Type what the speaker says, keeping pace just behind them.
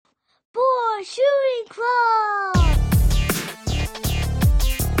the Shooting Club!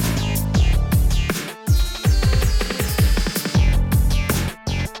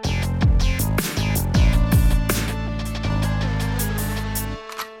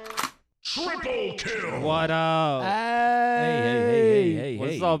 Triple kill! What up? Hey.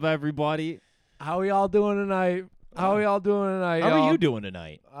 What's up, everybody? How we all doing tonight? How are you doing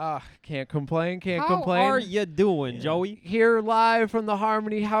tonight? Can't complain. How are you doing, Joey? Here live from the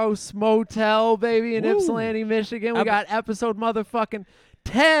Harmony House Motel, baby, in Woo. Ypsilanti, Michigan. We got episode motherfucking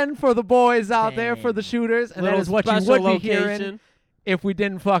 10 for the boys out there, for the shooters. And that is what you would be hearing if we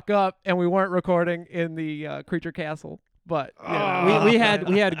didn't fuck up and we weren't recording in the Creature Castle. But We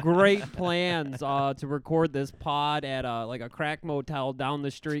had great plans to record this pod at like a crack motel down the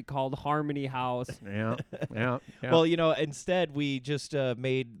street called Harmony House. Yeah. Well, instead we just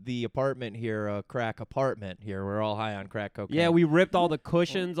made the apartment here a crack apartment here. We're all high on crack cocaine. Yeah, we ripped all the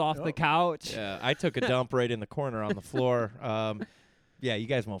cushions off the couch. Yeah, I took a dump right in the corner on the floor. Yeah, you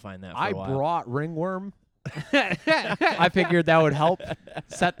guys won't find that for I a while. brought ringworm. I figured that would help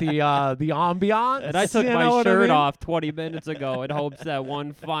set the ambiance. And I took you my know what I shirt mean? off 20 minutes ago in hopes that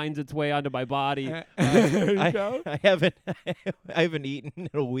one finds its way onto my body. I haven't eaten in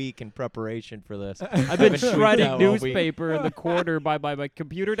a week in preparation for this. I've been Haven't tweaked shredding out all week. newspaper in the corner by my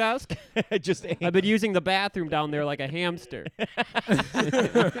computer desk. I just ate. I've been using the bathroom down there like a hamster.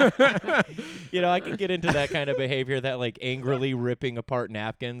 I can get into that kind of behavior, that like angrily ripping apart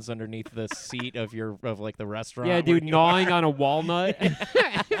napkins underneath the seat of the restaurant. Yeah, where dude, you gnawing are. on a walnut.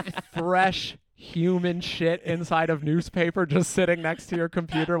 Fresh human shit inside of newspaper just sitting next to your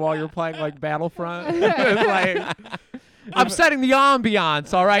computer while you're playing like Battlefront. It's like, I'm setting the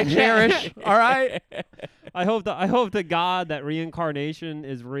ambiance, all right, Cherish, all right? I hope to God that reincarnation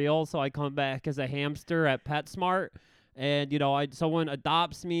is real, so I come back as a hamster at PetSmart. And, someone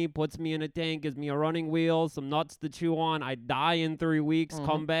adopts me, puts me in a tank, gives me a running wheel, some nuts to chew on. I die in 3 weeks,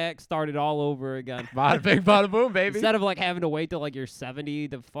 come back, start it all over again. Bada bing, bada boom, baby. Instead of, having to wait till, you're 70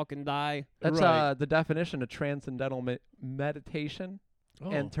 to fucking die. That's Right. the definition of transcendental meditation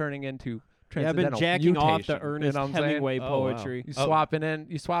and turning into Yeah, I've been transcendental jacking off mutation. the Ernest You know what I'm saying? Hemingway Oh, wow. poetry. You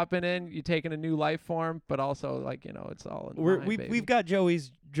swapping in, you're taking a new life form, but also it's all in mind, baby. We've got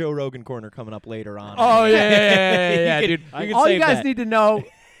Joey's Joe Rogan corner coming up later on. Oh yeah, You dude. can All you save guys that. need to know,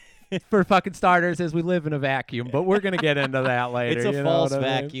 for fucking starters, is we live in a vacuum. But we're gonna get into that later. It's a you know false what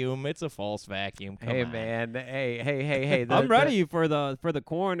I mean? vacuum. It's a false vacuum. Come Hey on. man, hey. I'm ready for the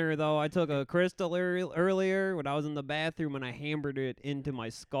corner though. I took a crystal earlier when I was in the bathroom and I hammered it into my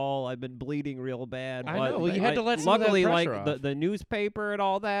skull. I've been bleeding real bad. I but know. Well, you had to let some of that luckily, pressure the off. the newspaper and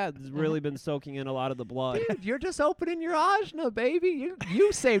all that has really been soaking in a lot of the blood. Dude, you're just opening your ajna, baby.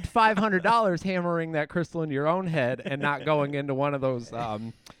 You saved $500 hammering that crystal into your own head and not going into one of those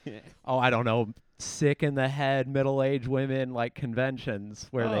I don't know, sick in the head middle-aged women conventions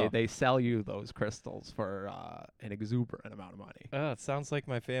where Oh. they sell you those crystals for an exuberant amount of money. Oh, it sounds like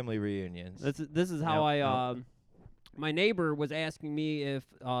my family reunions. This is how Yep, my neighbor was asking me if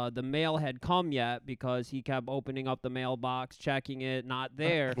the mail had come yet because he kept opening up the mailbox, checking it, not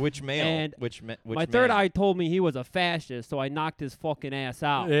there. Which mail? And which My third man? eye told me he was a fascist, so I knocked his fucking ass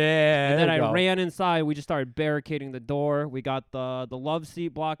out. Yeah, And then there you I go. ran inside. We just started barricading the door. We got the love seat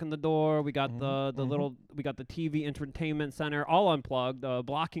blocking the door. We got we got the TV entertainment center all unplugged,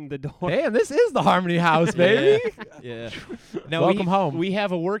 blocking the door. Damn, this is the Harmony House, baby. Yeah. Now Welcome home. We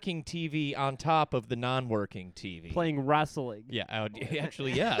have a working TV on top of the non-working TV. Playing wrestling. Yeah,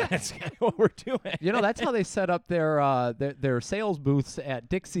 actually, yeah, that's kind of what we're doing. You know, that's how they set up their sales booths at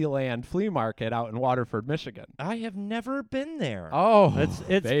Dixieland Flea Market out in Waterford, Michigan. I have never been there. Oh, It's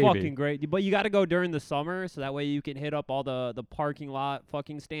baby. fucking great. But you got to go during the summer so that way you can hit up all the parking lot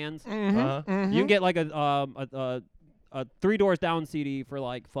fucking stands. Uh-huh. You can get a 3 Doors Down CD for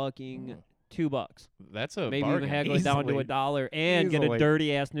fucking $2. That's a Maybe bargain. even haggle it down to Easily. $1 and get a Easily.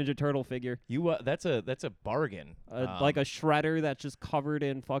 dirty ass Ninja Turtle figure. That's a bargain. Like a shredder that's just covered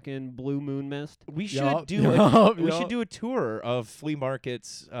in fucking blue moon mist. We should Yup, do yup, we yup. should do a tour of flea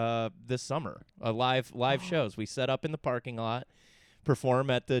markets this summer. Live shows. We set up in the parking lot, perform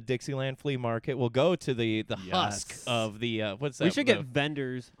at the Dixieland Flea Market. We'll go to the husk Yes. of the what's that? We should the- get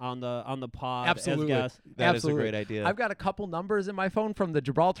vendors on the pod Absolutely. as guests. That is a Absolutely. great idea. I've got a couple numbers in my phone from the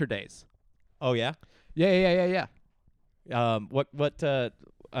Gibraltar days. Oh yeah. Yeah.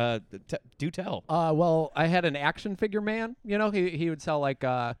 Do tell. Well, I had an action figure man. You know, he would sell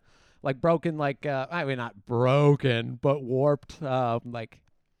broken, I mean not broken, but warped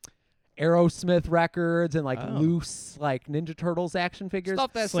Aerosmith records and like Oh. loose like Ninja Turtles action figures.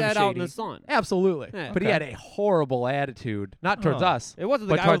 Stuff that Slim sat out in Shady. the sun. Absolutely. Yeah. But he had a horrible attitude, not towards Huh. us. It wasn't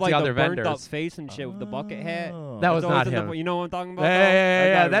the But guy towards with the like other the burnt up vendors. face and shit with the bucket hat. Oh. That was It's always not in the- him. you know what I'm talking about? Yeah, though? yeah,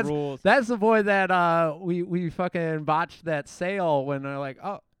 yeah, That guy that's- rules. That's the boy that we fucking botched that sale when they're like,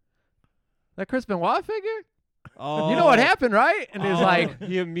 oh, that Chris Benoit figure? Oh. You know what happened, right? And he's Oh, like,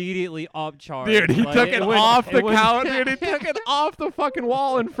 he immediately upcharged. dude, he Like, took it went- off the went- counter. Dude, he took it off the fucking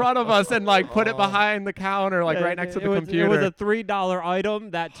wall in front of us and like put it behind the counter, like right next to the computer. It was a $3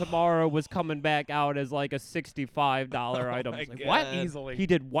 item that tomorrow was coming back out as like a $65 item. my It's like, God. what? Easily. He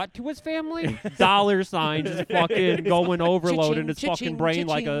did what to his family? Dollar signs just fucking going overload in his fucking Cha-ching, brain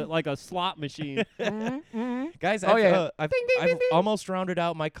cha-ching. like a slot machine. Guys, Oh, I've, yeah. I've almost rounded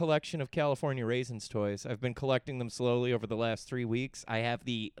out my collection of California Raisins toys. I've been collecting them slowly over the last 3 weeks. I have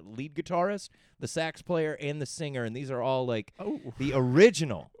the lead guitarist, the sax player, and the singer, and these are all like the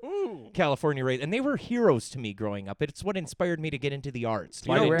original California Raisins. And they were heroes to me growing up. It's what inspired me to get into the arts.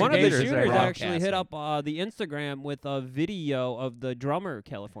 You know, One of the gators shooters there, actually hit broadcasting. up the Instagram with a video of the drummer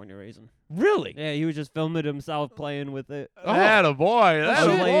California Raisin. Really? Yeah, he was just filming himself playing with it. That a boy. I That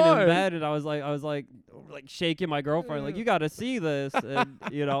was a laying in boy. bed and I was like shaking my girlfriend, like, you got to see this. And,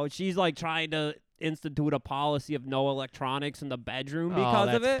 you know, she's like trying to institute a policy of no electronics in the bedroom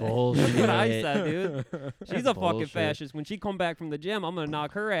because of it. That's what I said, dude. She's a fucking bullshit. fascist. When she come back from the gym, I'm gonna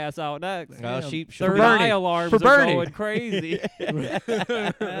knock her ass out next. Well, she'll Third be- eye alarms For are Bernie. going crazy.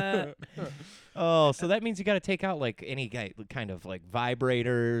 Oh, so that means you got to take out like any kind of like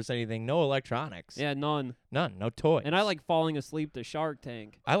vibrators, anything. No electronics. Yeah, none. None. No toys. And I like falling asleep to Shark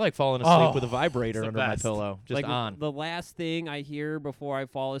Tank. I like falling asleep Oh, with a vibrator it's the under my best. pillow, just like on. the last thing I hear before I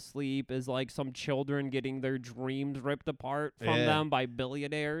fall asleep is like some children getting their dreams ripped apart from Yeah. them by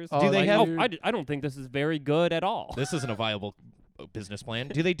billionaires. Oh, Do they Like, have- oh, I don't think this is very good at all. This isn't a viable business plan.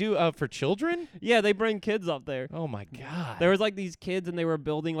 Do they do for children? Yeah, they bring kids up there. Oh my god. There was like these kids and they were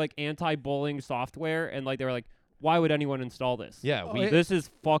building like anti-bullying software and like they were like, why would anyone install this? Yeah, Oh, we it- This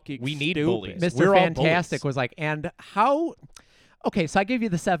is fucking we need stupid. bullies. Mr. We're all Fantastic bullies. was like, and how? Okay, so I give you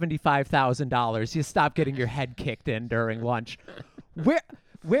the $75,000. You stop getting your head kicked in during lunch.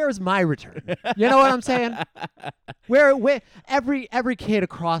 Where's my return? You know what I'm saying? Where every kid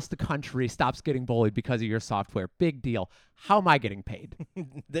across the country stops getting bullied because of your software. Big deal. How am I getting paid?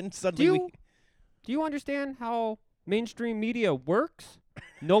 Then Do suddenly you understand how mainstream media works?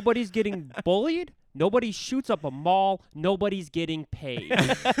 Nobody's getting bullied. Nobody shoots up a mall. Nobody's getting paid.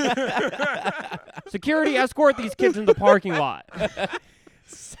 Security, escort these kids in the parking lot.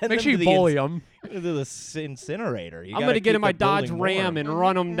 send Make them sure to you the bully them, to the incinerator. I'm gonna get in my Dodge Ram and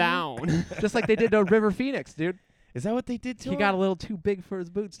run them down. just like they did to River Phoenix, dude. Is that what they did to He him? got a little too big for his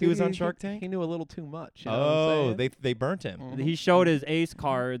boots. He dude. was on Shark Tank? He knew a little too much. You know what I'm Oh, saying? they burnt him. He showed his ace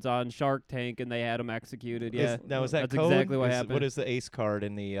cards on Shark Tank and they had him executed. Yeah, Now is that that's code? exactly what Is- happened. What is the ace card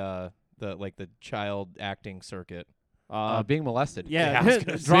in the child acting circuit? Being molested. Yeah, I was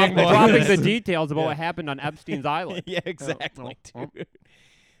gonna say dropping that. the details about Yeah. what happened on Epstein's Island. Yeah, exactly, oh. dude.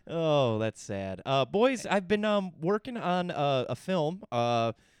 Oh, that's sad. Boys, I've been working on a film,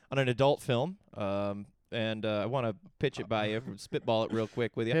 on an adult film, and I want to pitch it by you, spitball it real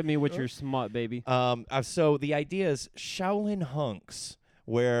quick with you. Hit me with your smut, baby. So the idea is Shaolin Hunks,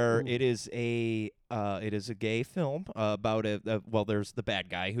 where Ooh. it is a gay film about there's the bad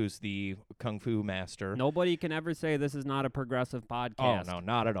guy who's the kung fu master. Nobody can ever say this is not a progressive Oh podcast. no,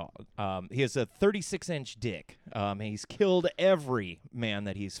 not at all. He has a 36-inch dick. He's killed every man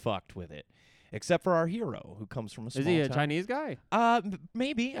that he's fucked with it, except for our hero who comes from a small Is he a town. Chinese guy?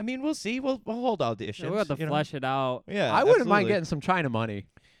 Maybe. I mean, we'll see. We'll hold auditions. Yeah, we have to you know? flesh it out. Yeah, I wouldn't mind absolutely. getting some China money.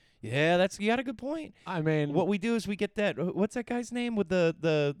 Yeah, you got a good point. I mean, What we do is we get that. What's that guy's name with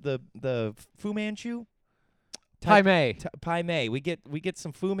the Fu Manchu? Pai Mei. Pai Mei. We get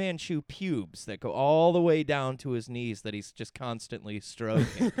some Fu Manchu pubes that go all the way down to his knees that he's just constantly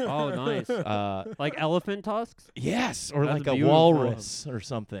stroking. Oh, nice. Like elephant tusks, Yes, or That's like a beautiful. walrus or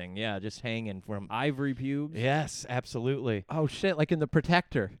something. Yeah, just hanging from. ivory pubes. Yes, absolutely. Oh shit! Like in The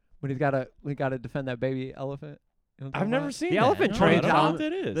Protector when we gotta defend that baby elephant. You know what I'm I've talking never about? seen The that. elephant No, trade I don't know sound- what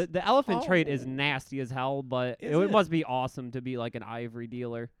that is. The elephant trait is Oh. nasty as hell, but Is it it? must be awesome to be like an ivory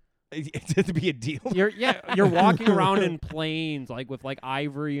dealer. to be a deal. You're walking around in planes like with like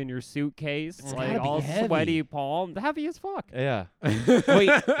ivory in your suitcase, It's like gotta be all heavy. sweaty palm, heavy as fuck. Yeah. Wait,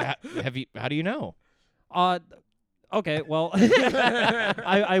 how do you know? Okay, well,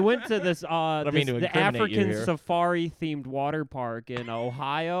 I went to this mean to the incriminate you African here. safari themed water park in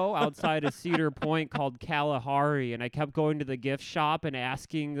Ohio outside of Cedar Point called Kalahari, and I kept going to the gift shop and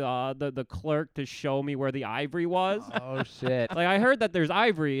asking the clerk to show me where the ivory was. Oh shit. Like, I heard that there's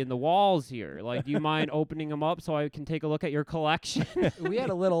ivory in the walls here. Like, do you mind opening them up so I can take a look at your collection? We had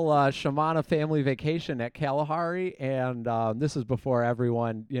a little Shamana family vacation at Kalahari, and this is before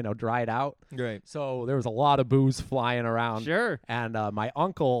everyone, dried out. Great. So there was a lot of booze flying around. Sure. And my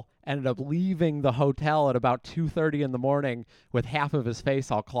uncle ended up leaving the hotel at about 2:30 in the morning with half of his face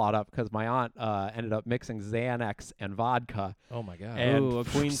all clawed up because my aunt ended up mixing Xanax and vodka. Oh my God. And Ooh, a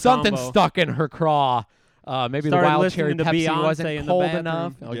queen something combo. stuck in her craw. Maybe Started the wild listening cherry to Pepsi Beyonce wasn't in the cold bathroom.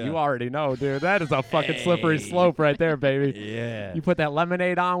 enough. Oh, Yeah. you already know, dude. That is a fucking slippery slope right there, baby. Yeah. You put that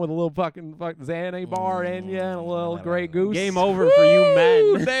lemonade on with a little fucking Xanny bar in you and a little Grey Goose. Game over for you Woo!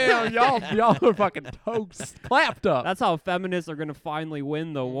 men. Damn, y'all are fucking toast, clapped up. That's how feminists are going to finally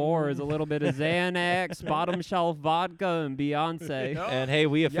win the war, is a little bit of Xanax, bottom shelf vodka, and Beyonce. And hey,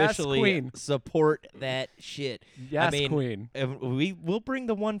 we Yes, officially queen. support that shit. Yes, I mean, queen. We'll bring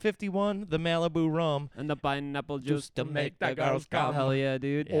the 151, the Malibu rum, And the pineapple juice just to make the girls come. Hell yeah,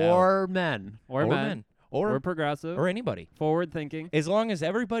 dude. Yeah. Or men. Or men. or Or progressive. or anybody. Forward thinking. As long as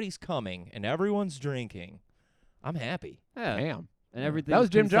everybody's coming and everyone's drinking, I'm happy. Yeah. Damn. And everything. That was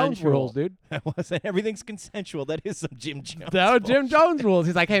Jim Jones rules, dude. That wasn't everything's consensual. That is some Jim Jones. That was Jim bullshit. Jones rules.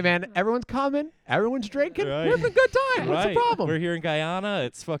 He's like, hey, man, everyone's coming. Everyone's drinking. Right. We're having a good time. What's the Right. problem? We're here in Guyana.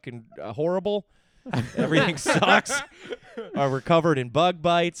 It's fucking horrible. Everything sucks. We're covered in bug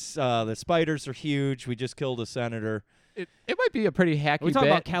bites. The spiders are huge. We just killed a senator. It might be a pretty hacky Are we talking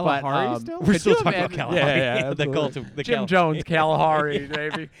bit, about Kalahari but, still? We're could still you talking about imagine- Kalahari. Yeah, The absolutely. cult of the Jim Kal- Jones, Kalahari,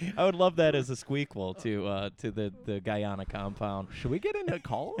 baby. I would love that as a squeakquel to the Guyana compound. Should we get into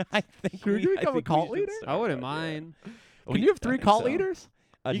cult? I think Should we I become a think cult should leader? start I wouldn't that. mind. Can you have 3 cult leaders?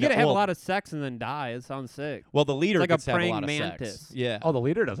 You gotta have a lot of sex and then die. It sounds sick. Well, the leader It's like a gets to have a praying lot of mantis. sex. Yeah. Oh, the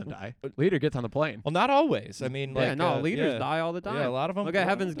leader doesn't die. Leader gets on the plane. Well, not always. I mean, Yeah, like, no, leaders yeah. die all the time. Yeah, a lot of them. Look at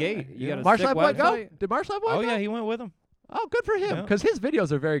Heaven's Gate. You got a Marshall sick Boyd go? website? Did Marshall Boyd Oh go? yeah, he went with him. Oh, good for him. Yeah. Because his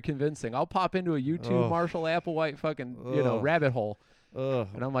videos are very convincing. I'll pop into a YouTube Ugh. Marshall Applewhite fucking, Ugh. rabbit hole. Ugh.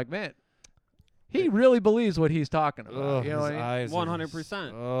 And I'm like, man, he really believes what he's talking about. Ugh, You know what his I mean? eyes are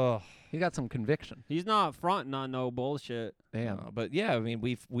 100%. Ugh. He got some conviction. He's not fronting on no bullshit. Damn. But yeah, I mean,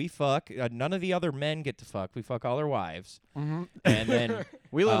 we fuck. None of the other men get to fuck. We fuck all their wives, Mm-hmm. and then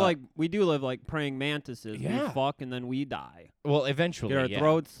We live we do live like praying mantises. Yeah. We fuck and then we die. well, eventually, Get our yeah.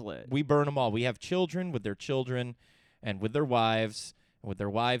 throats slit. We burn them all. We have children with their children, and with their wives, and with their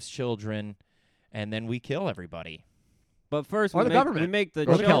wives' children, and then we kill everybody. But first, Or we the government. We make the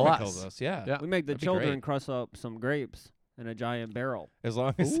Or the children. kill us. Kills us. Yeah. Yeah. We make the That'd be children great. crush up some grapes in a giant barrel. As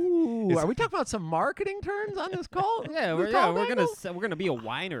long as Ooh, Is- are we talking about some marketing turns on this call? Yeah, This we're call gonna angle? we're gonna be a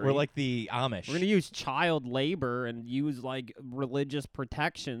winery. we're like the Amish. We're gonna use child labor and use like religious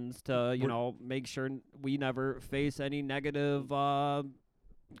protections to We're- make sure we never face any negative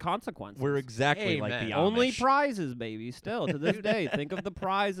consequences. We're exactly like Amen. the Amish. only prizes, baby. Still to this day, think of the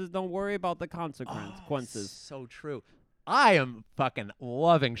prizes. Don't worry about the Oh, consequences. so true. I am fucking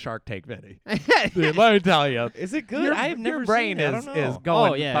loving Shark Tank, Vinny. Dude, let me tell you. Is it good? Your, I have never your brain seen it. I is don't know.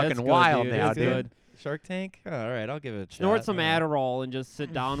 going Oh, yeah, fucking it's good, wild dude. now, It's dude. good. Shark Tank? Oh, all right, I'll give it a shot. Snort some All right. Adderall and just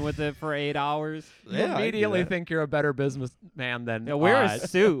sit down with it for 8 hours. You Yeah, I'd do immediately that. think you're a better businessman than Yeah, wear a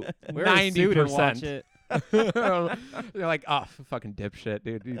suit. Wear a suit and watch 90%. it. You're like, oh, fucking dipshit,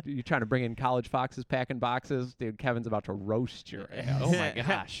 dude. You trying to bring in college foxes packing boxes? Dude, Kevin's about to roast your ass. Oh my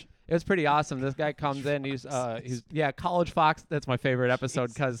gosh. It was pretty awesome. This guy comes in. He's College Fox. That's my favorite episode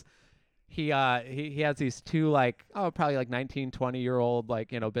because he has these two probably 19, 20-year-old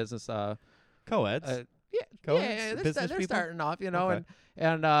business Co-eds. Co-eds? they're Business people? starting off, Okay.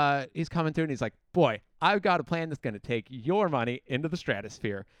 and he's coming through and he's like, boy, I've got a plan that's going to take your money into the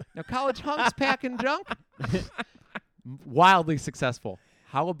stratosphere. Now, college hunks packing junk, wildly successful.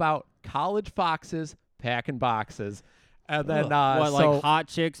 How about college foxes packing boxes? And then What, so like hot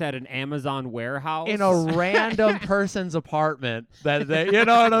chicks at an Amazon warehouse? in a random person's apartment that they, you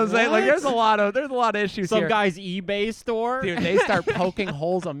know what I'm saying? Like there's a lot of issues some here. guy's eBay store? Dude, they start poking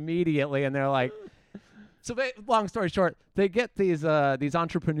holes immediately, and they're like, so long story short, they get these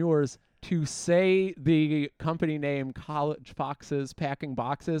entrepreneurs to say the company name College Foxes Packing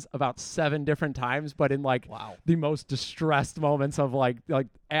Boxes about 7 different times, but in the most distressed moments of like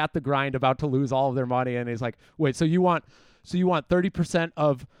at the grind, about to lose all of their money. And he's like, wait, so you want 30%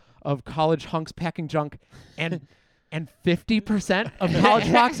 of college hunks packing junk and 50% of college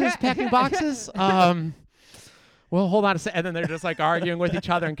foxes packing boxes? Well, hold on a second. And then they're just like arguing with each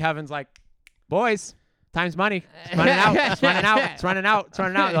other, and Kevin's like, boys, Time's money. It's running out. It's running out. It's running out. It's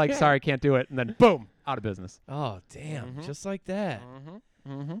running out. You're like, sorry, can't do it. And then boom, out of business. Oh, damn. Just like that.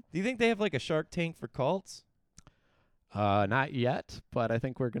 Mm-hmm. Do you think they have like a Shark Tank for cults? Not yet, but I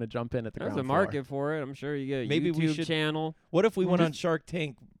think we're gonna jump in at the There's ground a market for it. I'm sure you get a Maybe YouTube we should- channel. What if we went on Shark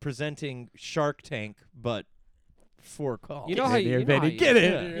Tank presenting Shark Tank, but for cults? You know how you, Get in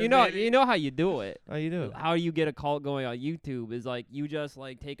Yeah. here, you know baby. you know how you do it. How you do? How you get a cult going on YouTube is like you just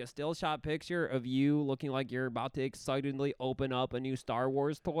like take a still shot picture of you looking like you're about to excitedly open up a new Star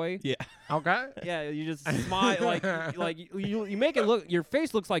Wars toy. Yeah. Okay. Yeah, you just smile like you make it look. Your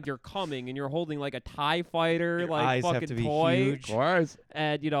face looks like you're coming, and you're holding like a TIE fighter, Your like eyes have fucking to be toy. huge. Of course.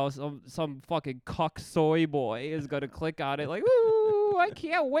 And some fucking cuck soy boy is gonna click on it like, ooh, I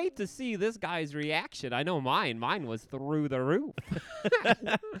can't wait to see this guy's reaction. I know mine. Mine was through the roof.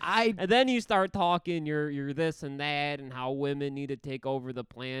 And then you start talking, you're this and that, and how women need to take over the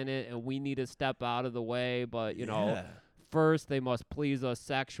planet, and we need to step out of the way. But you know, Yeah. first they must please us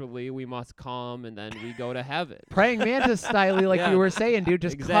sexually. We must come, and then we go to heaven. Praying mantis style, like Yeah. you were saying, dude.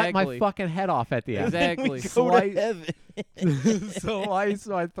 Just cut my Exactly. fucking head off at the end. Exactly. We go Slice- to heaven. Slice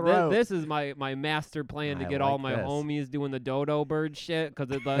my throat. This is my master plan to I get all like my this. homies doing the dodo bird shit because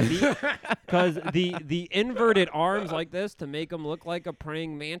the inverted arms like this to make them look like a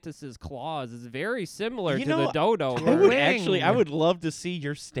praying mantis's claws is very similar You to know, the dodo I bird. would Wing. actually, I would love to see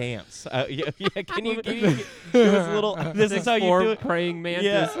your stance. Yeah, can you give us a little? This is how you 6'4" do it. praying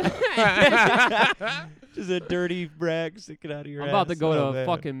mantis. Yeah. Just a dirty brag sticking out of your I'm ass. about to go Oh, to man.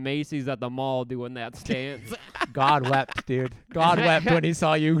 fucking Macy's at the mall doing that stance. God wept, dude. God wept when he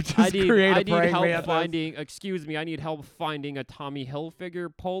saw you just I need create a praying help mantis. finding. Excuse me, I need help finding a Tommy Hilfiger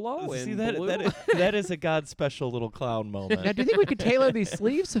polo See in that blue. that is a God special little clown moment. Now, do you think we could tailor these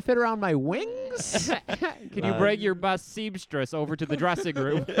sleeves to fit around my wings? Can you bring your best seamstress over to the dressing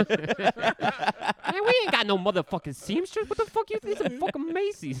room? Man, we ain't got no motherfucking seamstress. What the fuck you think? Some fucking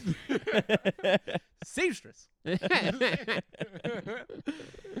Macy's. Seamstress.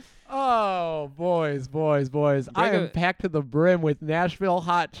 Oh, boys. I am packed to the brim with Nashville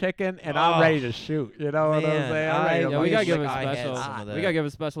hot chicken, and I'm Oh. ready to shoot. You know what I'm Man, saying? I'm ready to Yeah, we wish gotta give a I had special. some of We that. gotta give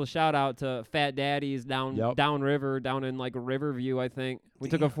a special shout out to Fat Daddy's Yep. downriver, down in like Riverview, I think. We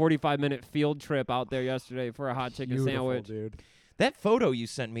took a 45-minute field trip out there yesterday for a hot chicken Beautiful, sandwich. dude. That photo you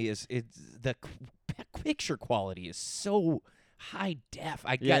sent me the picture quality is so high def.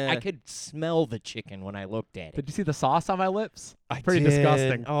 I Yeah. could smell the chicken when I looked at it. Did you see the sauce on my lips? I Pretty did.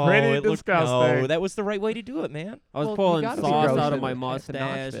 disgusting. Oh, Pretty it looked- disgusting. No, that was the right way to do it, man. I was Well, you pulling gotta be sauce out roasted of my with mustache,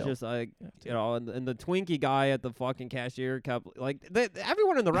 Nashville. just like and the Twinkie guy at the fucking cashier kept like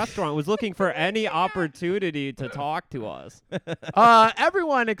everyone in the restaurant was looking for any opportunity to talk to us.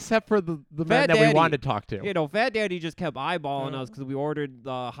 Everyone except for the men Fat that we Daddy. wanted to talk to. You know, Fat Daddy just kept eyeballing us because we ordered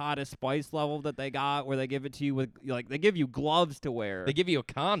the hottest spice level that they got, where they give it to you with like they give you gloves to wear. They give you a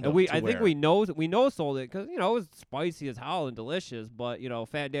condom. And to I think wear. we know sold it because you know it was spicy as hell and delicious. But you know,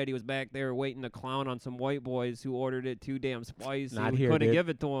 Fat Daddy was back there waiting to clown on some white boys who ordered it too damn spicy. Not we here, couldn't dude. give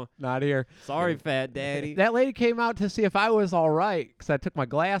it to him. Not here. Sorry, Fat Daddy. That lady came out to see if I was all right because I took my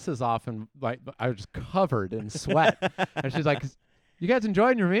glasses off and like I was covered in sweat. And she's like, "You guys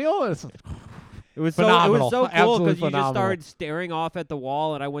enjoying your meal?" And it's like, It was Phenomenal. so cool Absolutely because you just phenomenal. started staring off at the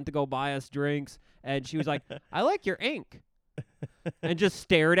wall, and I went to go buy us drinks, and she was like, "I like your ink," and just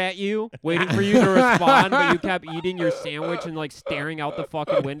stared at you, waiting for you to respond, but you kept eating your sandwich and like staring out the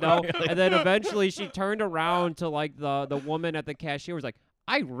fucking window, and then eventually she turned around to like the woman at the cashier was like,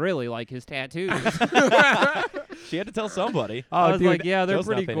 "I really like his tattoos." She had to tell somebody. "Oh, I was dude, like, "Yeah, they're Joe's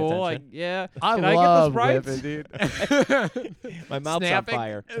not pretty paying cool." Like, attention. yeah, I can love I get the sprites? whipping, dude." My mouth's Snapping. on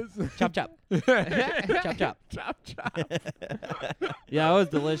fire. Chop chop. Chop chop. Chop, chop. Yeah, it was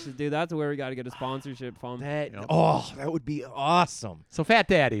delicious, dude. That's where we got to get a sponsorship from. That Yep. that would be awesome. So, Fat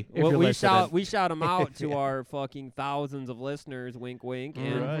Daddy, if Well, you're we listening. shout them out to our fucking thousands of listeners, wink wink,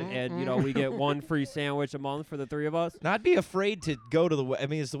 and Right. and you know we get one free sandwich a month for the three of us. Not be afraid to go to the. I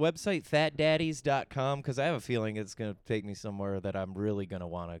mean, is the website fatdaddies.com? Because I have a feeling it's gonna take me somewhere that I'm really gonna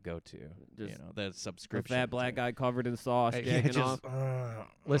want to go to. Just the The subscription. fat black guy covered in sauce, Hey, jacking Yeah, off.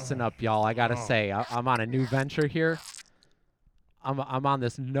 Listen up, y'all. I gotta say, I'm on a new venture here. I'm on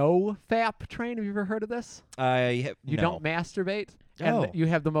this no FAP train. Have you ever heard of this? You Don't masturbate, and Oh. you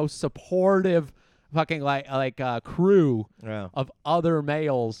have the most supportive fucking crew Yeah. of other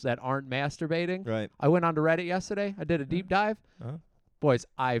males that aren't masturbating. Right. I went onto Reddit yesterday. I did a deep dive. Uh-huh. Boys,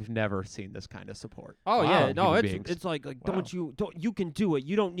 I've never seen this kind of support. Oh yeah, from no, human it's beings. it's like Wow. don't you can do it.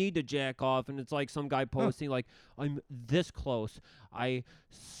 You don't need to jack off, and it's like some guy posting like I'm this close. I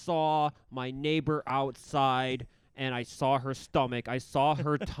saw my neighbor outside, and I saw her stomach, I saw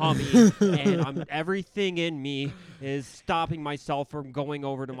her tummy, and everything in me is stopping myself from going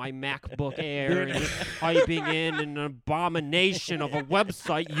over to my MacBook Air and just typing in an abomination of a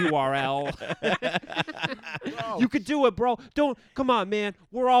website URL. You could do it, bro. Come on, man.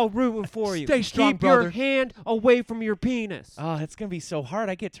 We're all rooting for you. Stay strong, Keep your brother. hand away from your penis. Oh, it's gonna be so hard.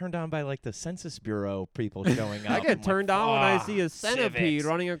 I get turned on by like the Census Bureau people showing up. I I'm get like, turned on when I "Ah, see a centipede civics."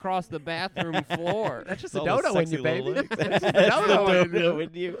 running across the bathroom floor. That's just a All those dodo in sexy you, little baby. legs. That's just That's the the dodo in dodo you. in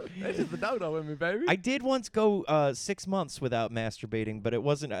you. That's just the dodo in me, baby. I did once go 6 months without masturbating, but it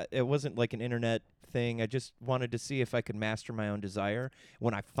wasn't like an internet thing. I just wanted to see if I could master my own desire.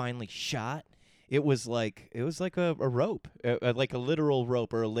 When I finally shot, it was like a rope, like a literal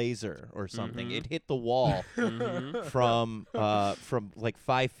rope or a laser or something. Mhm. It hit the wall Mhm. from like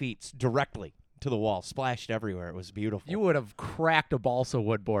 5 feet directly to the wall, splashed everywhere. It was beautiful. You would have cracked a balsa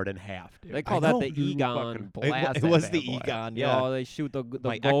wood board in half, dude. They call I that know, the dude. Egon. Fucking It blast it that was bad the boy. Egon, Yeah, yeah. they shoot the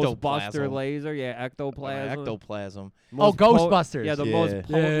My Ghostbuster ectoplasm. laser. Yeah, My ectoplasm. ectoplasm. Most Ghostbusters. Yeah, the Yeah. most Yeah,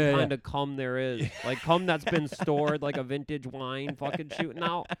 potent yeah, kind of cum there is. Like cum that's been stored, like a vintage wine fucking shooting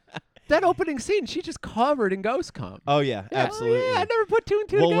out. That opening scene, she just covered in ghost cum. Oh yeah, Yeah, absolutely. Oh, yeah, I never put two and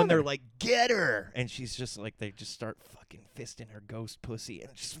two Well, together. when they're like, "Get her," and she's just like, they just start fucking fisting her ghost pussy,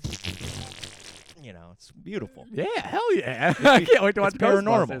 and just, it's beautiful. yeah, hell yeah. I can't wait to watch It's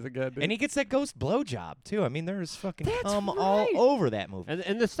paranormal. Ghostbusters again, dude. And he gets that ghost blowjob too. I mean, there's fucking That's cum right. all over that movie. And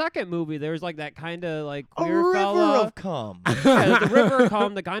in the second movie, there's like that kind of like A queer river fella. of cum. Yeah, the river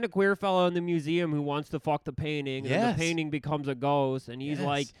cum, the kind of queer fellow in the museum who wants to fuck the painting, and then Yes. the painting becomes a ghost, and he's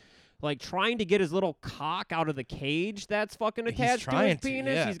Yes. like trying to get his little cock out of the cage that's fucking He's attached to his trying to,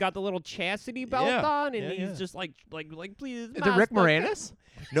 penis. yeah. He's got the little chastity belt Yeah, on, and yeah, he's yeah. just like please. Is it Rick master, Moranis?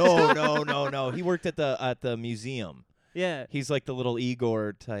 No. He worked at the museum. Yeah. He's like the little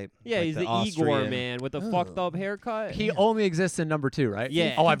Igor type. Yeah, like he's the Igor Austrian. man with the fucked up haircut. He only exists in number 2, right?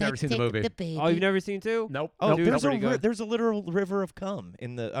 Yeah. Oh, I've never seen the movie. Oh, you've never seen two? Nope. Oh, nope. Dude, there's pretty good. there's a literal river of cum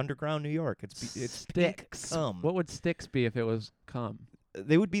in the underground New York. It's pink Sticks. cum. What would Sticks be if it was cum?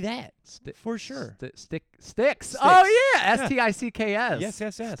 They would be that Sti- for sure. Sticks. Oh yeah, Yeah. STICKS. Yes.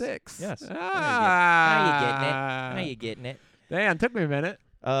 Sticks. Yes. There you go. Ah. Now you getting it. Damn, took me a minute.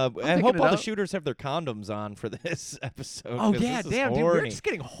 I picking hope it all the up. shooters have their condoms on for this episode. Oh 'cause yeah, this is damn, dude, we're horny. just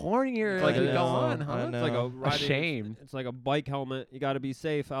getting hornier Like as we a- go I on, know, huh? I It's like a know. riding, shame. It's like a bike helmet. You got to be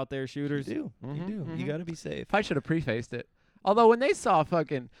safe out there, You shooters. do. You Mhm, do. You mhm. got to be safe. I should have prefaced it. Although when they saw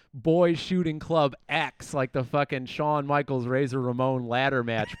fucking Boys Shooting Club X, like the fucking Shawn Michaels Razor Ramon ladder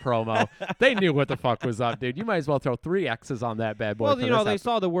match promo, they knew what the fuck was up, dude. You might as well throw 3 X's on that bad boy. Well, for you know, this they episode.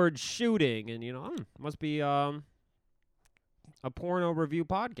 saw the word shooting, and must be a porno review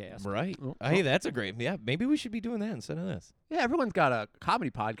podcast. Right. Oh, Hey, that's a great. Yeah, maybe we should be doing that instead of this. Yeah, everyone's got a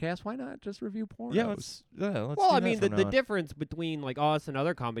comedy podcast. Why not just review pornos? Yeah, let's Well, do I that mean, from the now on. difference between like us and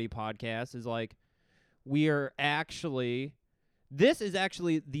other comedy podcasts is like we are actually. This is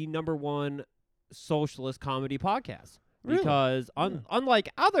actually the number one socialist comedy podcast. Really? Because unlike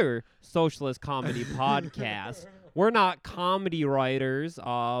other socialist comedy podcasts, we're not comedy writers,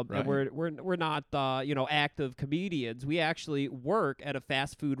 and Right. we're not active comedians. We actually work at a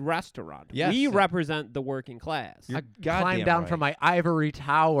fast food restaurant. Yes. We represent the working class. You're I goddamn climbed down right. from my ivory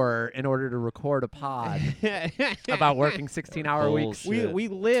tower in order to record a pod about working 16-hour weeks. Bullshit. we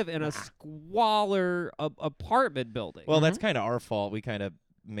live in a squalor apartment building. Well, that's kind of our fault. We kind of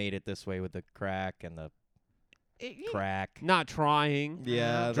made it this way with the crack and the It- crack. not trying.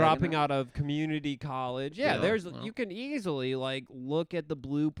 Yeah, they- dropping out of community college. Yeah, Yeah. there's Well. you can easily like look at the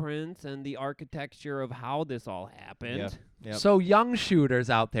blueprints and the architecture of how this all happened. Yep. So young shooters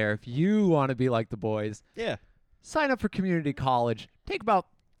out there, if you want to be like the boys, Yeah. sign up for community college. Take about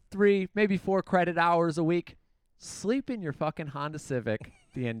 3, maybe 4 credit hours a week. Sleep in your fucking Honda Civic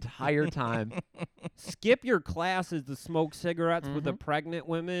the entire time. Skip your classes to smoke cigarettes with Mm-hmm. the pregnant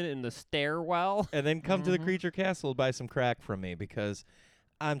women in the stairwell. And then come to the Mhm. Creature Castle and buy some crack from me because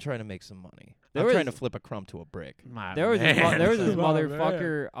I'm trying to make some money. There I'm trying to was- flip a crumb to a brick. There was this, there was this My man.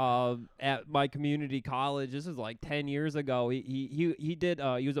 motherfucker at my community college. This is like 10 years ago. He did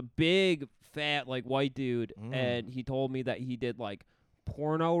he was a big fat like white dude, Mm. and he told me that he did like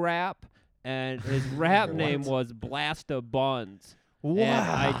porno rap, and his rap name was Blasta Buns. And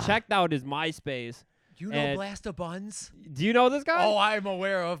I checked out his MySpace. You know and- Blasta Buns? Do you know this guy? Oh, I'm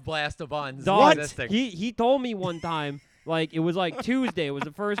aware of Blasta Buns. Dog, existing. he told me one time, like it was like Tuesday. It was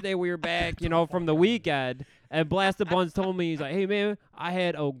the first day we were back, from the weekend. And Blasta Buns told me, he's like, "Hey man, I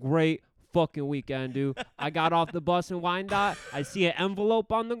had a great fucking weekend, dude. I got off the bus in Wyandotte. I see an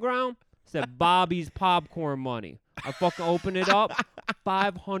envelope on the ground. Said Bobby's popcorn money. I fucking opened it up.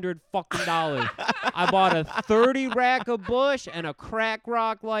 $500 fucking dollars. I bought a 30 rack of Bush and a crack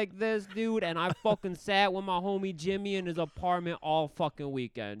rock like this, dude, and I fucking sat with my homie Jimmy in his apartment all fucking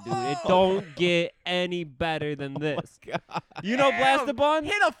weekend, dude. It don't get any better than this. You know Blast the Bun?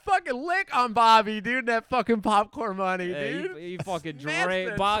 Hit a fucking lick on Bobby, dude. That fucking popcorn money, dude. He fucking Smashed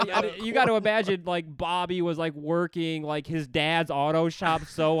drained. that Bobby, popcorn. you got to imagine, like, Bobby was, like, working, like, his dad's auto shop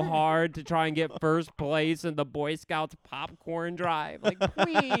so hard to try and get first place in the Boy Scouts popcorn drive. Like,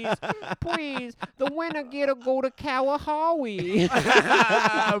 please, the winner get to go to Kalahari.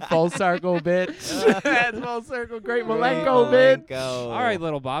 Full circle, bitch. That's full circle. Great Malenko, Oh, bitch. Malenko. All right,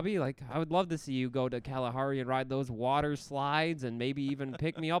 little Bobby, like, I would love to see you go to Kalahari and ride those water slides and maybe even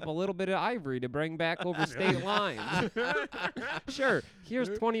pick me up a little bit of ivory to bring back over state lines. Sure, here's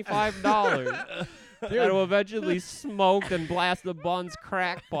 $25. That'll eventually smoke and blast the Bun's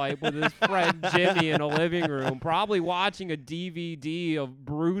crack pipe with his friend Jimmy in a living room, probably watching a DVD of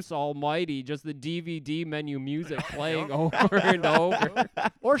Bruce Almighty, just the DVD menu music playing over and over.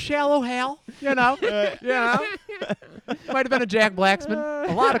 Or Shallow Hal, you know. Might have been a Jack Blacksman.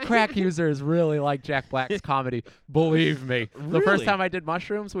 A lot of crack users really like Jack Black's comedy. Believe me. The first Really? time I did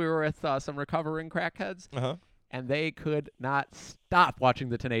mushrooms, we were with some recovering crackheads, Uh-huh. and they could not stop watching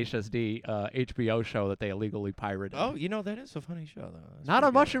the Tenacious D HBO show that they illegally pirated. Oh, you know, that is a funny show, though. That's Not pretty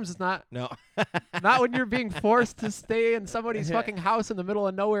on good. mushrooms, it's not. No. Not when you're being forced to stay in somebody's fucking house in the middle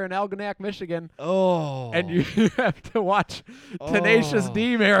of nowhere in Algonac, Michigan, Oh. and you have to watch Tenacious Oh.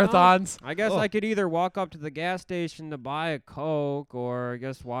 D marathons. I guess Oh. I could either walk up to the gas station to buy a Coke, or I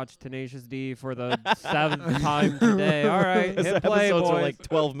guess watch Tenacious D for the 7th time today. All right, Those hit play, episodes boys. are like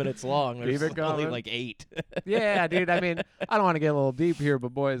 12 minutes long. Keep There's it only going. like 8. Yeah, dude. I mean, I don't want to get a little deep here,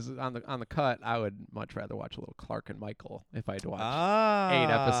 but boys, on the cut, I would much rather watch a little Clark and Michael if I had to watch 8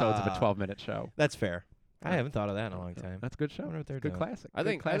 episodes of a 12-minute show. That's fair. I haven't thought of that in a long time. That's a good show. I wonder what they're Good doing. classic. I Good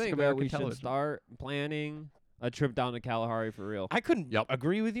think classic that American we should television. start planning a trip down to Kalahari for real. I couldn't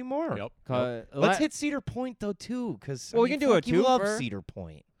agree with you more. Yep. 'Cause Let's hit Cedar Point though too, because Well, we can do a you love twofer. Cedar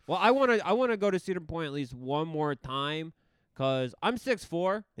Point. Well, I wanna go to Cedar Point at least one more time, cause I'm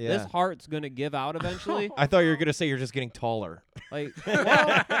 6'4". Yeah. This heart's gonna give out eventually. I thought you were gonna say you're just getting taller. Like,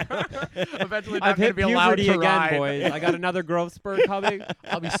 well, Eventually, not I've gonna hit be allowed puberty to again, ride. boys. I got another growth spurt coming.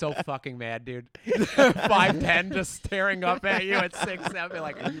 I'll be so fucking mad, dude. 5'10", just staring up at you at 6'7",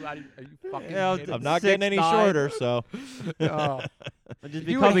 like, are you fucking Yeah, kidding? I'm not getting any 6'9". shorter, so Oh. I'm just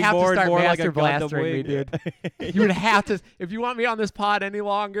You would becoming have to more and start more like master a Gundam blastering me, wing. dude. You would have to, if you want me on this pod any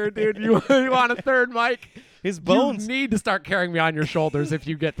longer, dude. You want a third mic? his bones. You need to start carrying me on your shoulders if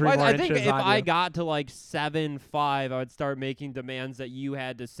you get 3 Well, more I inches think if on I you. got to like 7'5", I would start making demands that you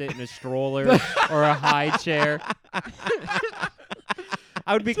had to sit in a stroller or a high chair.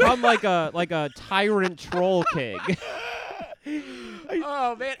 I would become like a tyrant troll king.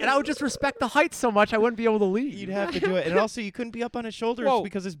 Oh man, and I would just respect the height so much I wouldn't be able to leave. You'd have to do it, and also you couldn't be up on his shoulders Whoa.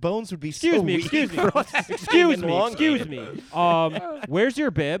 because his bones would be Excuse so me, weak excuse me, from excuse being me, excuse me. Where's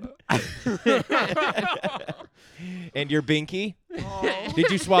your bib? And your binky? Did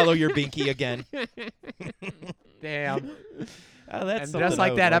you swallow your binky again? Damn. Oh, that's And something just I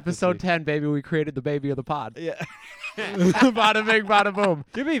like would that, like to episode see. 10, baby, we created the baby of the pod. Yeah. Bada bing, bada boom.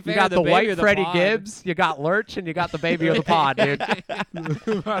 To be fair, You got the, baby white of the Freddie pod- Gibbs, you got Lurch, and you got the baby of the pod, dude.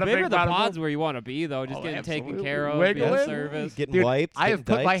 Bada Baby bing, of the bada pod's boom. where you want to be, though. Just Oh, getting taken absolutely. care of, Wiggling. being service. Getting Dude, wiped. I have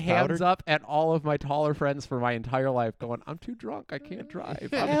getting put my diced, hands powdered. up at all of my taller friends for my entire life, going, I'm too drunk. I can't drive.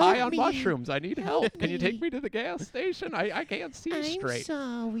 I'm Help high on me. mushrooms. I need help. Help Can you take me. me to the gas station? I can't see straight.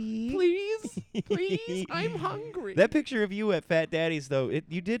 sorry. Please, please, I'm hungry. That picture of you at Fat Daddy's, though,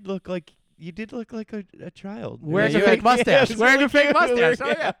 you did look like a child. Wearing Yeah, a you fake had- mustache. Yeah, Wearing a it's fake really mustache.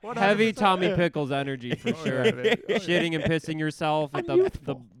 cute. Oh, yeah. 100%. Heavy Tommy Pickles energy for sure. yeah, man. Oh, yeah. Shitting and pissing yourself at I'm the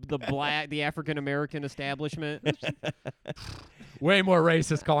youthful. the African American establishment. Way more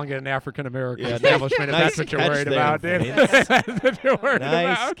racist calling it an African American Yeah, establishment if nice that's what you're catch worried there, about, dude. Vince. That's what you're worried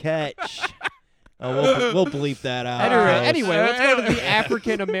Nice about. catch. Oh, we'll bleep that out. Anyway, let's go to the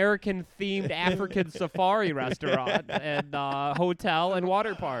African American themed African safari restaurant and hotel and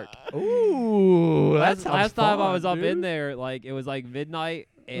water park. Ooh, that sounds Last time I fun, was up in dude. there, like it was like midnight,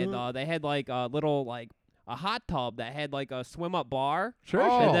 and they had like a little like a hot tub that had like a swim up bar. Sure,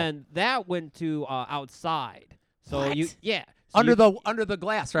 And sure. then that went to outside. So you What? yeah. So you, under the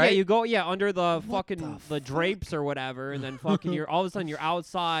glass, right? Yeah, you go under the fucking the the drapes or whatever, and then fucking you're all of a sudden you're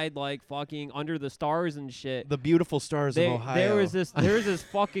outside like fucking under the stars and shit. The beautiful stars of Ohio. There was this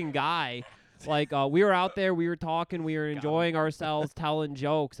fucking guy. Like we were out there, we were talking, we were enjoying ourselves, telling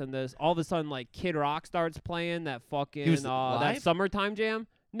jokes, and this all of a sudden like Kid Rock starts playing that fucking was that live? summertime jam.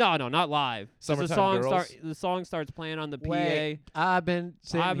 No, not live. Just Summertime the song Girls? the song starts playing on the PA. Wait, I've been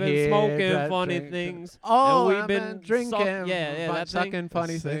I've been here, smoking funny drinking. things. Oh, and we've I've been drinking. yeah, that thing. sucking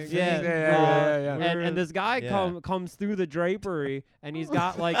funny things. Yeah, yeah. And this guy Yeah. comes through the drapery, and he's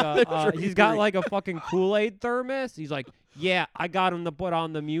got like The he's got drapery. like a fucking Kool-Aid thermos. He's like, yeah, I got him to put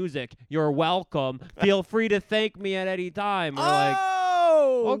on the music. You're welcome. Feel free to thank me at any time. We're like,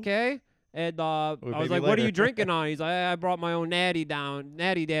 Oh, okay. And I was maybe like, what are later. you drinking on? He's like, I brought my own natty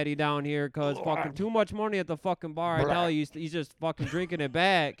daddy down here because fucking too much money at the fucking bar. I tell you, he's just fucking drinking it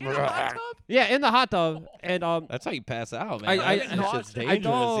back. Yeah, in the hot tub. And That's how you pass out, I- man. I- That shit's I dangerous.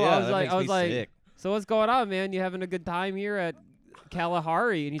 know, Yeah, I was that like- makes I me was like- sick. so what's going on, man? You having a good time here at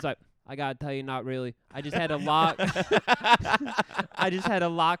Kalahari? And he's like, I gotta tell you, not really. I just had to lock. I just had to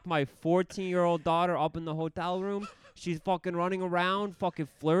lock my 14-year-old daughter up in the hotel room. She's fucking running around, fucking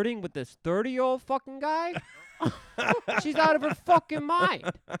flirting with this 30-year-old fucking guy. She's out of her fucking mind.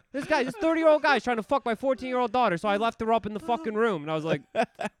 This 30-year-old guy is trying to fuck my 14-year-old daughter. So I left her up in the fucking room, and I was like,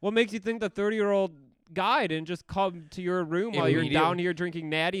 "What makes you think the 30-year-old guy didn't just come to your room while you're down here drinking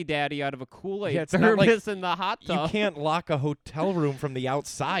Natty Daddy out of a Kool-Aid Yeah, it's not like thermos in the hot You tub?" can't lock a hotel room from the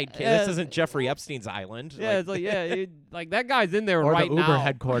outside. Yeah. This isn't Jeffrey Epstein's island. Yeah, it's like like that guy's in there or right the Uber now.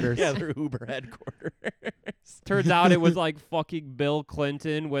 headquarters. yeah, they're Uber headquarters. Turns out it was like fucking Bill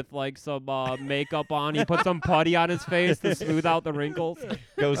Clinton with like some makeup on. He put some putty on his face to smooth out the wrinkles.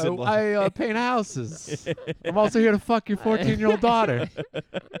 Goes in like, I paint houses. I'm also here to fuck your 14-year-old daughter.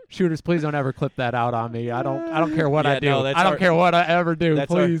 Shooters, please don't ever clip that out on me. I don't care what Yeah, I do. no, that's I don't our- care what I ever do.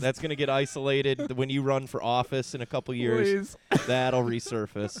 Please. that's gonna get isolated when you run for office in a couple years. Please. That'll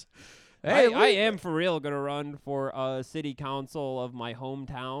resurface. Hey, I am for real gonna run for city council of my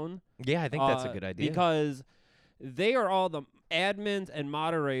hometown. Yeah, I think that's a good idea. Because they are all the admins and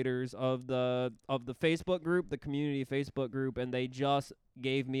moderators of the Facebook group, the community Facebook group, and they just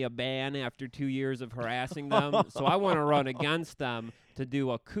gave me a ban after 2 years of harassing them. So I want to run against them to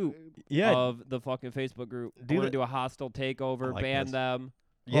do a coup yeah, of the fucking Facebook group. I Do want the- to do a hostile takeover, I like ban this. them.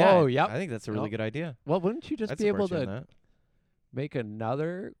 yeah. Oh, yep. I think that's a really Yep. good idea. Well, wouldn't you just I'd be able support you to on that. make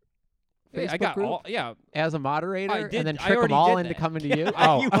another Hey, Facebook I got group all, yeah. as a moderator I did- and then I trick them already all did into that. coming to you? You I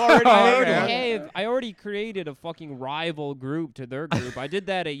already okay. I already created a fucking rival group to their group. I did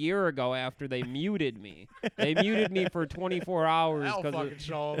that a year ago after they muted me. They muted me for 24 hours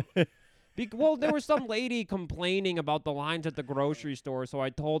show. well, there was some lady complaining about the lines at the grocery store, so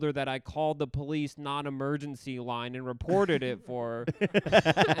I told her that I called the police non-emergency line and reported it for her.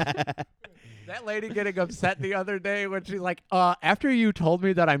 That lady getting upset the other day when she's like, after you told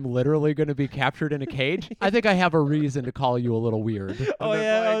me that I'm literally going to be captured in a cage, I think I have a reason to call you a little weird. Oh And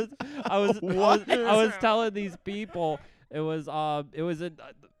yeah, it's I was telling these people it was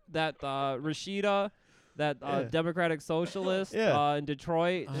that Rashida, that Democratic Socialist Yeah. in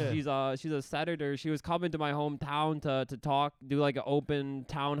Detroit. Yeah. She's a senator. She was coming to my hometown to talk, do like an open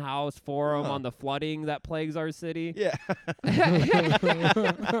townhouse forum Huh. on the flooding that plagues our city. Yeah.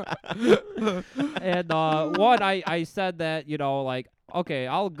 And one, I said that, like, okay,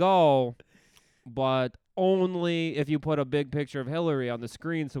 I'll go, but only if you put a big picture of Hillary on the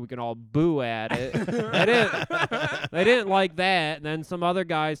screen so we can all boo at it. They didn't like that. And then some other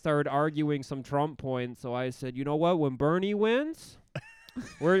guys started arguing some Trump points. So I said, you know what? When Bernie wins,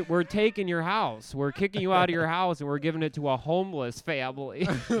 we're taking your house. We're kicking you out of your house and we're giving it to a homeless family.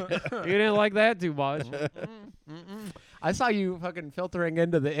 You didn't like that too much. I saw you fucking filtering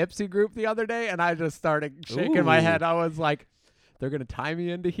into the Ipsy group the other day, and I just started shaking my Ooh. head. I was like, they're going to tie me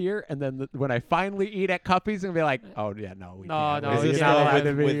into here, and then when I finally eat at Cuppy's, I'm going to be like, oh, yeah, no, we No, can't. no, Is You're this not allowed to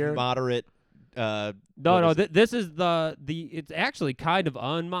with, be with here. moderate? No, what no. is it? This is the it's actually kind of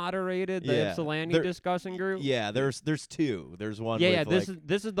unmoderated. The Yeah. Ypsilanti There- discussion group. Yeah, there's two. There's one. Yeah, with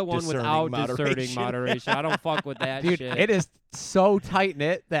this is the one discerning without moderation. discerning moderation. I don't fuck with that Dude, shit. it is so tight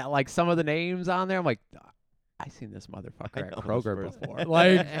knit that like some of the names on there, I'm like, I seen this motherfucker at know this Kroger person. before.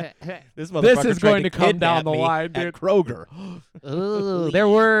 Like, This This motherfucker is tried going to come down kidnap the me line, at dude. Kroger. ugh, there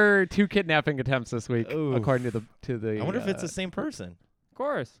were 2 kidnapping attempts this week, Oof. according to the. I wonder if it's the same person. Of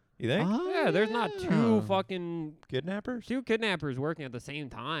course. You think? Yeah, there's not yeah. two fucking Kidnappers? kidnappers working at the same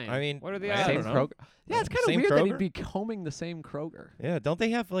time. I mean, what are the I odds? same don't know. Kroger. Yeah, it's kind of Same weird that he'd Kroger? be combing the same Kroger. Yeah, don't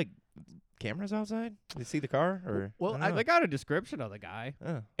they have like cameras outside? Did you see the car? Or Well, I don't I got a description of the guy.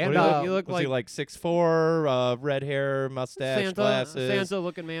 know. And, What you look was like he like 6'4", red hair, mustache, glasses, Santa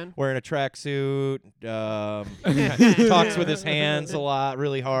looking man. wearing a tracksuit, talks with his hands a lot,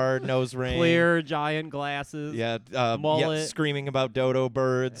 really hard, nose ring. Clear giant glasses. Yeah, mullet. screaming about dodo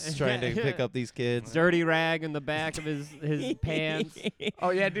birds, trying to pick up these kids. Dirty rag in the back of his pants.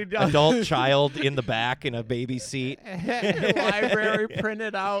 Oh yeah, dude. Adult child in the back in a baby seat. Library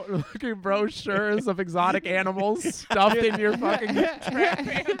printed out looking brochures of exotic animals stuffed in your fucking track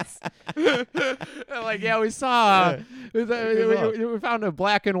pants. Like, yeah, we saw. We found a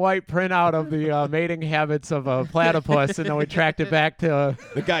black and white printout of the mating habits of a platypus, and then we tracked it back to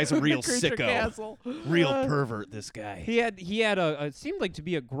The guy's a real Creature sicko. Castle. Real pervert, this guy. He had a it seemed like to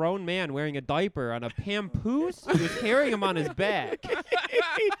be a grown man wearing a diaper on a papoose. He was carrying him on his back.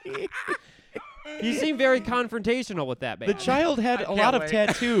 He seemed very confrontational with that man. The child had I a can't lot of wait.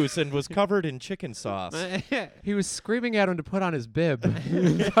 tattoos and was covered in chicken sauce. He was screaming at him to put on his bib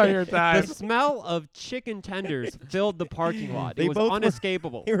the entire time. The smell of chicken tenders filled the parking lot. They It was both were-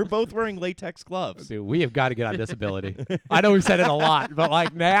 unescapable. They were both wearing latex gloves. Dude, we have got to get on disability. I know we've said it a lot, but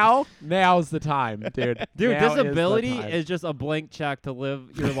like now's the time, dude. Dude, Now is the disability time. is just a blank check to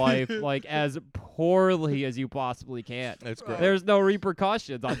live your life like as poorly as you possibly can. That's great. There's no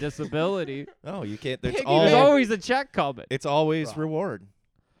repercussions on disability. Oh, you can't. There's Piggy There's all. always a check coming. It's always reward.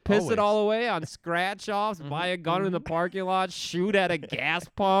 Piss always. it all away on scratch offs, buy a gun in the parking lot, shoot at a gas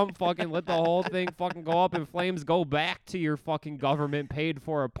pump, fucking let the whole thing fucking go up in flames, go back to your fucking government paid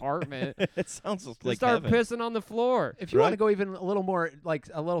for apartment. It sounds Just like start heaven. pissing on the floor. If you want to Right. go even a little more, like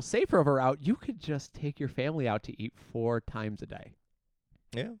a little safer of a route, you could just take your family out to eat 4 times a day.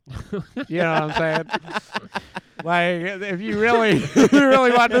 Yeah. You know what I'm saying? Like, if you really, you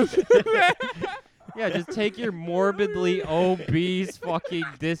really want to. Yeah, just take your morbidly obese, fucking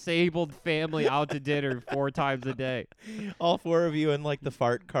disabled family out to dinner 4 times a day. All 4 of you in like the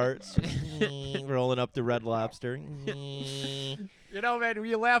fart carts, rolling up to Red Lobster. You know, man,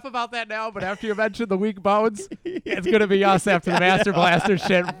 you laugh about that now, but after you mention the weak bones, it's going to be us after the Master Blaster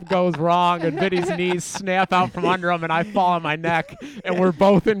shit goes wrong and Vinny's knees snap out from under him and I fall on my neck and we're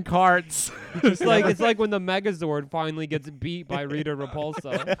both in carts. It's like when the Megazord finally gets beat by Rita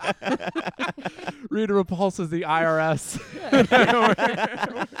Repulsa. Rita Repulsa's the IRS.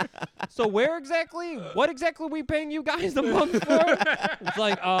 So what exactly are we paying you guys a month for? It's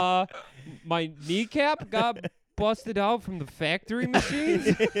like, my kneecap got busted out from the factory machines.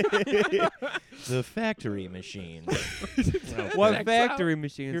 The factory machines. What Checks factory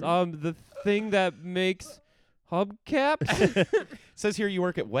machines? The thing that makes hubcaps. Says here you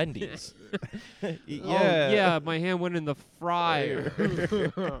work at Wendy's. Oh, yeah, my hand went in the fryer.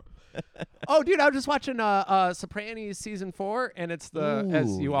 Oh, dude, I was just watching Sopranos season 4, and it's as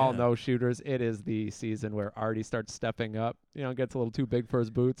Ooh, you all yeah. know, shooters, it is the season where Artie starts stepping up. You know, gets a little too big for his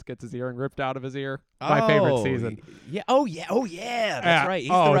boots, gets his earring ripped out of his ear. My favorite season. Yeah. Oh yeah. Oh yeah. That's Yeah. right.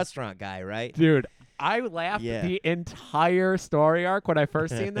 He's Oh, the restaurant guy, right? Dude, I laughed Yeah. the entire story arc when I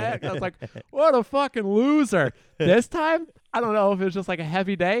first seen that. I was like, what a fucking loser. This time, I don't know if it was just like a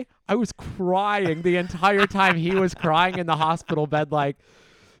heavy day. I was crying the entire time he was crying in the hospital bed like,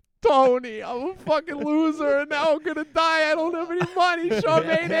 Tony, I'm a fucking loser and now I'm going to die. I don't have any money.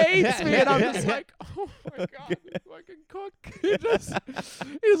 Charmaine hates me. And I'm just like, oh my God, you fucking cook. He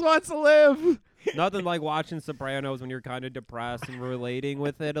just wants to live. Nothing like watching Sopranos when you're kind of depressed and relating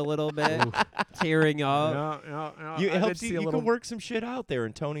with it a little bit, tearing up. No. It helps you. You can work some shit out there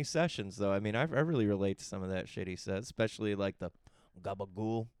in Tony Sessions, though. I mean, I really relate to some of that shit he says, especially like the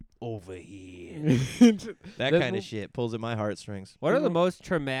gabagool over here. That kind of shit pulls at my heartstrings. What are the most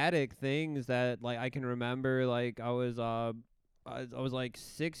traumatic things that like I can remember? Like I was like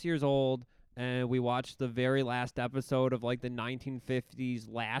 6 years old, and we watched the very last episode of like the 1950s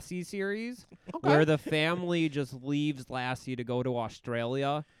Lassie series, where the family just leaves Lassie to go to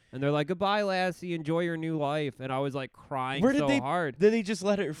Australia. And they're like, goodbye, Lassie, enjoy your new life. And I was like crying Where did so they- hard. Did they just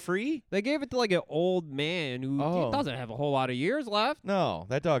let it free? They gave it to like an old man who Oh. doesn't have a whole lot of years left. No,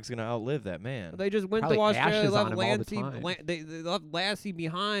 that dog's gonna outlive that man. They just went Probably to Australia, ashes on left him all the Lassie, time. they left Lassie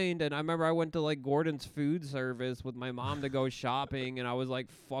behind, and I remember I went to like Gordon's food service with my mom to go shopping, and I was like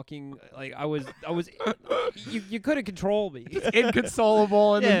fucking like I was you couldn't control me.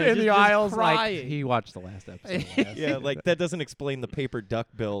 Inconsolable in, Yeah, in the just aisles. Like, crying. he watched the last episode. last Yeah, like that doesn't explain the paper duck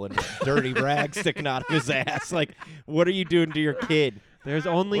bill and dirty rag sticking out of his ass. Like, what are you doing to your kid? There's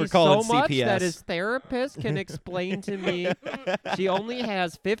only We're so calling much CPS. that his therapist can explain to me. She only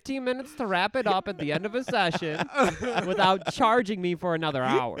has 15 minutes to wrap it up at the end of a session without charging me for another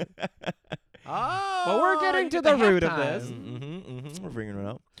hour. Oh, But we're getting you to get the root of halftime. this. We're figuring it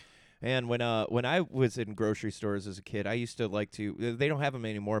out. And when I was in grocery stores as a kid, I used to like to. They don't have them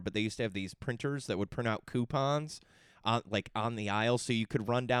anymore, but they used to have these printers that would print out coupons on the aisle, so you could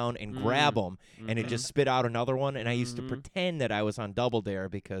run down and grab them, and it just spit out another one. And I used to pretend that I was on Double Dare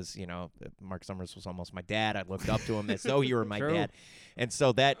because Mark Summers was almost my dad. I looked up to him as though he were my True. dad, and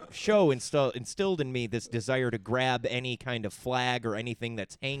so that show instilled in me this desire to grab any kind of flag or anything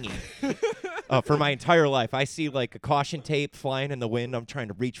that's hanging. For my entire life, I see like a caution tape flying in the wind. I'm trying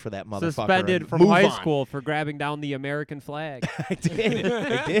to reach for that motherfucker. Suspended and from move high on. school for grabbing down the American flag. I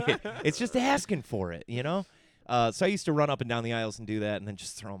did. It's just asking for it, So I used to run up and down the aisles and do that, and then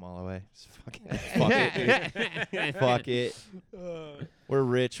just throw them all away. Just fuck it, dude. Fuck it. We're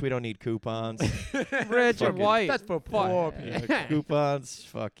rich. We don't need coupons. Rich Fuck and it. white. That's for poor people. Yeah, coupons.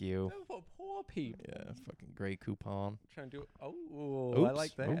 Fuck you. That's for poor people. Yeah, fucking gray coupon. Trying to do. Oh, I Oops.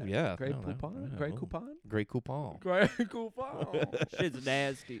 like that. Oh, yeah. Great No, that- coupon. yeah, Great ooh. coupon. Gray coupon. Great coupon. Shit's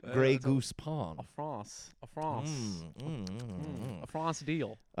nasty. Gray that's a- goose pawn. A France. A France. Mm. A France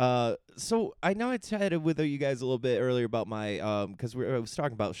deal. So I know I chatted with you guys a little bit earlier about my because I was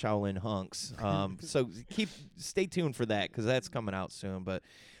talking about Shaolin Hunks. So stay tuned for that because that's coming out soon. But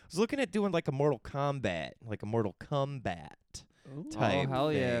I was looking at doing like a Mortal Kombat type. Oh,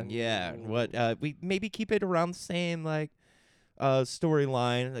 hell yeah. thing. Yeah. What we maybe keep it around the same like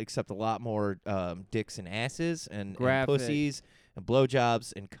storyline, except a lot more dicks and asses and Graphic. pussies and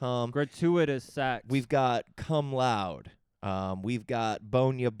blowjobs and cum. Gratuitous sex. We've got Cum Loud. We've got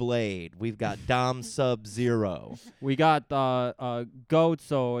Bonya Blade. We've got Dom Sub-Zero. We got goat,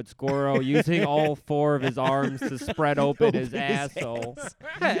 so it's Goro using all 4 of his arms to spread open his asshole.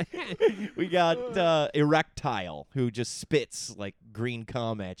 We got Erectile, who just spits like green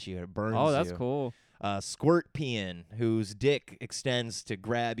cum at you. It burns Oh, that's you. cool. Squirtpian, whose dick extends to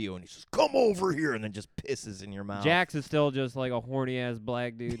grab you, and he says, "Come over here," and then just pisses in your mouth. Jax is still just like a horny ass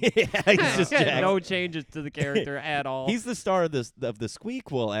black dude. Yeah, he's just Jax. No changes to the character at all. He's the star of the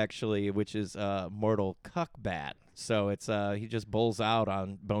Squeakquel, actually, which is Mortal Cuckbat. So it's he just bulls out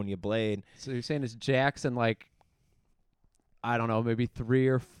on Bonya Blade. So you're saying it's Jackson, like, I don't know, maybe 3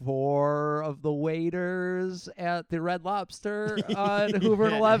 or 4 of the waiters at the Red Lobster on Hoover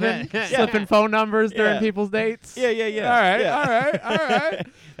and 11 slipping phone numbers during Yeah. people's dates? Yeah. All right.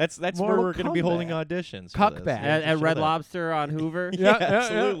 That's where Mortal we're going to be holding Kombat. auditions. for Cuckbat. this. at Show Red that. Lobster on Hoover. Yeah, Yeah,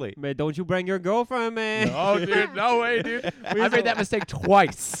 absolutely. Man, don't you bring your girlfriend, man. Oh, dude, no way, dude. I made that mistake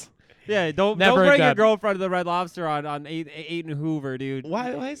twice. Yeah, don't Never bring your again. girlfriend to the Red Lobster on 8 and Hoover, dude.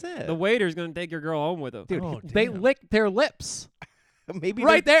 Why is that? The waiter's gonna take your girl home with him. Dude, Oh, they damn. lick their lips. Maybe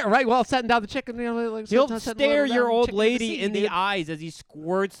Right there, right while setting down the chicken. Like, He'll setting stare down your the old chicken lady scene, in the dude. eyes as he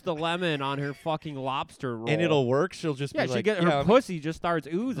squirts the lemon on her fucking lobster roll. and it'll work. She'll just Yeah, be she like, get her pussy just starts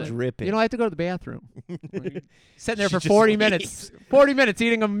oozing. dripping. You know, I have to go to the bathroom. Sitting there She for just 40 leaves. minutes. 40 minutes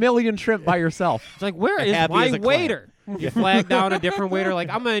eating a million shrimp by yourself. It's like, where is Happy my as a clam. waiter? You flag down a different waiter, like,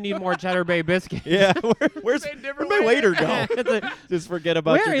 I'm gonna need more cheddar bay biscuits. yeah, where's my waiter go? It's like, Just forget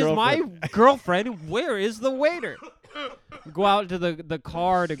about where your is my girlfriend. girlfriend? Where is the waiter? Go out to the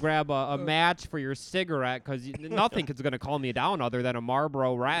car to grab a match for your cigarette because nothing is going to calm you down other than a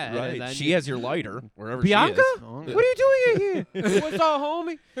Marlboro Red. and Right. then She you- has your lighter wherever Bianca? she is. Oh, What are you doing in here? What's up,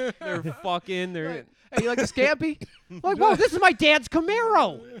 homie? They're fucking. They're Hey, you like a scampi? like, whoa, this is my dad's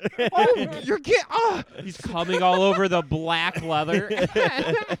Camaro. Oh, you're getting. Oh. He's coming all over the black leather.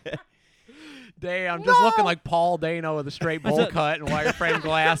 Damn, just looking like Paul Dano with a straight bowl That's a- cut and wireframe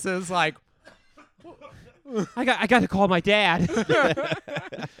glasses. Like, I got to call my dad.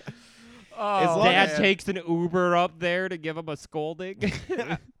 oh, Dad man. takes an Uber up there to give him a scolding.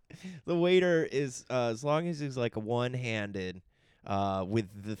 The waiter is as long as he's like one-handed with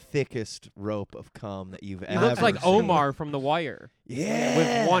the thickest rope of cum that you've He ever looks like seen. Omar from The Wire Yeah.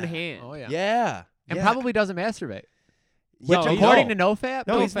 with one hand. Oh, yeah. Yeah. And yeah. probably doesn't masturbate. Yeah, Which, No, according no. to NoFap,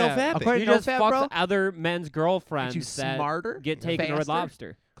 No, he's no fap. According He to just NoFap, fucks bro, other men's girlfriends you that smarter, get taken to Red faster?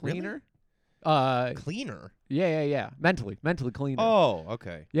 Lobster. cleaner. Cleaner. Yeah. Mentally cleaner. Oh,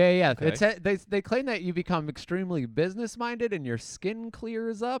 okay. Yeah. Okay. It's they claim that you become extremely business minded and your skin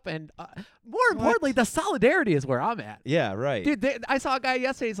clears up, and more importantly, the solidarity is where I'm at. Yeah, right. Dude, I saw a guy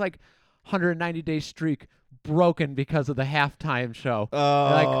yesterday. He's like 190-day streak broken because of the halftime show.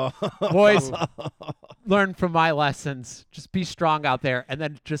 Oh. Boys, learn from my lessons. Just be strong out there. And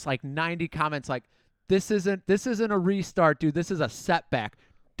then just like 90 comments like, this isn't a restart, dude. This is a setback.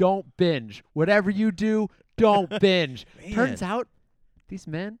 Don't binge. Whatever you do, don't binge. Turns out these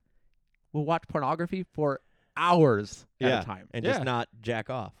men will watch pornography for hours yeah. at a time. And Yeah. just not jack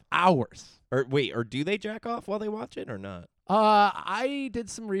off. Hours. Or wait, or do they jack off while they watch it or not? I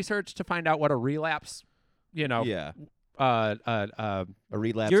did some research to find out what a relapse, Yeah. A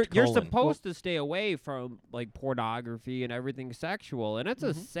relapsed You're colon. supposed to stay away from like pornography and everything sexual, and it's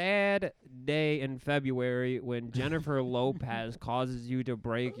a sad day in February when Jennifer Lopez causes you to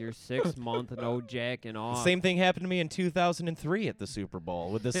break your 6-month no jacking The off. same thing happened to me in 2003 at the Super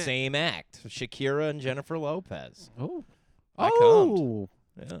Bowl with the same act, Shakira and Jennifer Lopez. Oh. I Oh.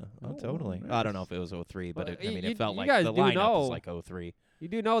 Yeah, totally. I don't know if it was 03, but Well, it you felt like guys the do lineup know- was like 03. You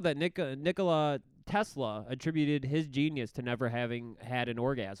do know that Nikola Tesla attributed his genius to never having had an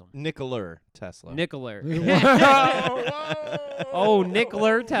orgasm. Nicola Tesla. Nicola. Oh,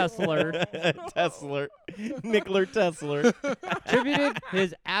 Nikola Tesla Tesla. Nicola Tesla. attributed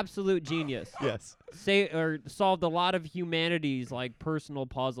his absolute genius. Yes. Solved a lot of humanity's like personal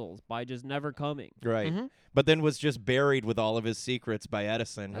puzzles by just never coming. Right. Mhm. But then was just buried with all of his secrets by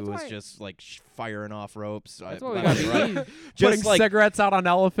Edison, That's who was why- just like firing off ropes. That's I- what we I got was to right. do. Just Putting like cigarettes out on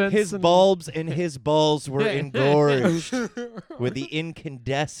elephants. his and bulbs and his balls were engorged with the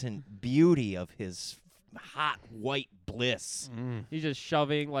incandescent beauty of his hot white bliss. He's just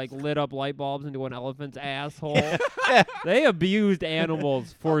shoving like lit up light bulbs into an elephant's asshole. They abused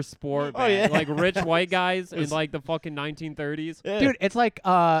animals for sport, man. yeah. Like rich white guys in like the fucking 1930s. Yeah. Dude, it's like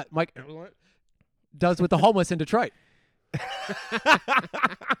Mike does with the homeless in Detroit.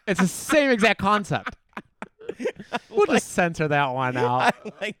 It's the same exact concept. We'll just censor that one out.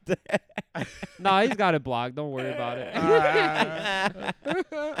 I like that. Nah, he's got it blocked. Don't worry about it.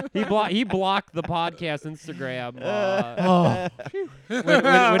 He blocked the podcast Instagram Oh.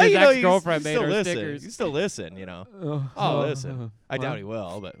 when his You know, ex-girlfriend you made still her listen. stickers. You still listen, you know. Oh, Listen. I doubt he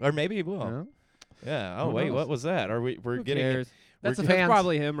will, but or maybe he will. Yeah. Oh Who wait, knows? what was that? We're Who getting cares? That's the That's fans.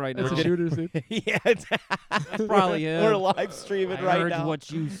 probably him right now. That's the shooters, dude. yeah. That's probably him. We're live streaming I right heard now. what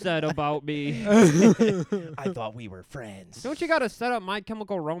you said about me. I thought we were friends. Don't you gotta set up My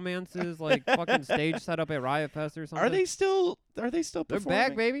Chemical Romances like fucking stage set up at Riot Fest or something? Are they still? Are they still? They're performing?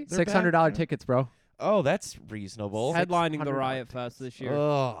 back, baby. They're $600 back? tickets, bro. Oh, that's reasonable. Headlining the $600 Riot Fest this year.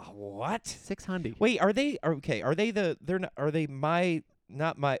 Oh, what? 600. Wait, are they okay? Are they the? They're not. Are they my?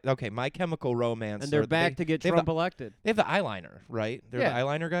 Not my. Okay, My Chemical Romance. And they're are back they, to get they have Trump the- elected. They have the eyeliner, right? They're Yeah. the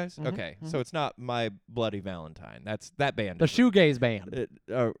eyeliner guys. Mhm, Okay, so it's not My Bloody Valentine. That's that band. The shoegaze band.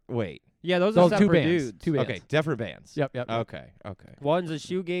 Wait. Yeah, those Those are two separate bands. dudes. Two bands. Okay, different bands. Yep. Okay. One's a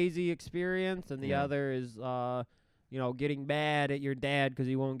shoegazy experience, and the Yeah. other is, getting mad at your dad because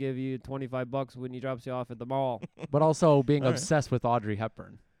he won't give you $25 when he drops you off at the mall. But also being All right. obsessed with Audrey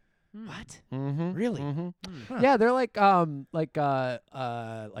Hepburn. What? Mm-hmm. Really? Hmm. Yeah, they're like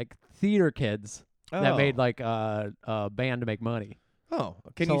theater kids that made like a band to make money. Oh,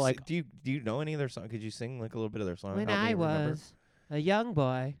 can So, you like- do you know any of their song? Could you sing like a little bit of their song? When Help me I remember. was a young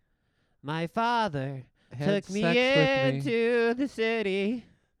boy, my father Had took me sex with me. into the city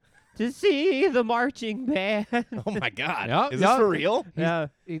to see the marching band. Oh my God! Yep, Is this yep. for real? Yeah.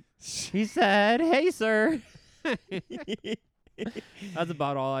 He said, "Hey, sir." That's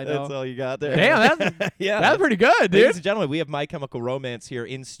about all I know. That's all you got there. Damn, that's yeah. that's pretty good, Ladies dude. and gentlemen, we have My Chemical Romance here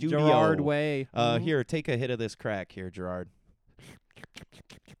in studio. Gerard Way. Here, take a hit of this crack here, Gerard.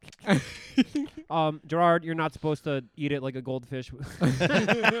 Gerard, you're not supposed to eat it like a goldfish.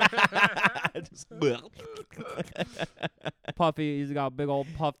 Just- Puffy, he's got a big old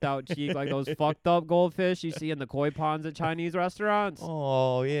puffed out cheek like those fucked up goldfish you see in the koi ponds at Chinese restaurants.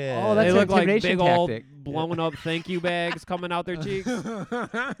 oh yeah. Oh, that's They an look like big intimidation old tactic. blown up thank you bags coming out their cheeks.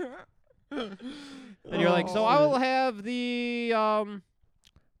 And you're like, so I will have the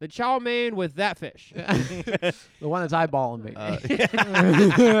chow mein with that fish. The one that's eyeballing me. Uh,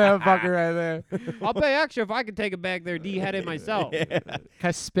 That fucker right there. I'll pay extra if I can take it back there de-headed myself. Can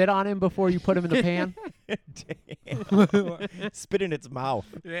I spit on him before you put him in the pan? Spit in its mouth.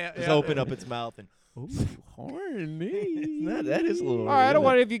 Yeah. Just open up its mouth and. Ooh, horny. That is a little. All right, I don't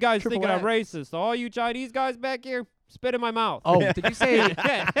want any of you guys Triple thinking I'm X. racist. All you Chinese guys back here, spit in my mouth. Oh, did you say?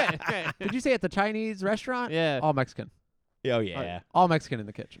 Did you say at the Chinese restaurant? Yeah. All Mexican. Oh yeah. All Mexican in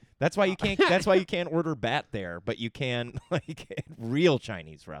the kitchen. That's why you can't. That's why you can't order bat there, but you can like at real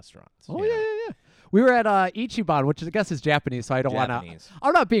Chinese restaurants. Oh you yeah, know? yeah. We were at Ichiban, which I guess is Japanese, so I don't want to. Japanese.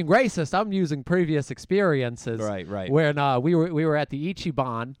 I'm not being racist. I'm using previous experiences. Right. When we were at the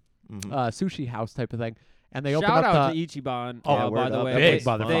Ichiban Mhm. sushi house type of thing, and they Shout opened up out the. to Ichiban, Oh, by word the up. way. Big They-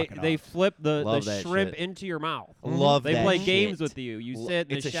 motherfucking they up. flip the Love that shrimp shit. into your mouth. Love They that play shit. games with you. You sit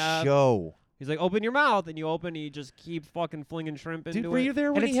in It's the a chef. show. He's like, open your mouth, and you open, and you just keep fucking flinging shrimp Dude, into were it. you there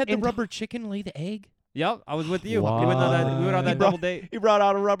And when he it's had the enti- rubber chicken lay the egg? Yep, I was with you. What? We went on that double date. He brought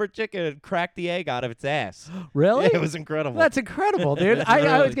out a rubber chicken and cracked the egg out of its ass. Really? It was incredible. That's incredible, dude. I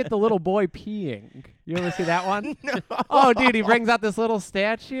always Really? get the little boy peeing. You ever see that one? No. Oh, dude, he brings out this little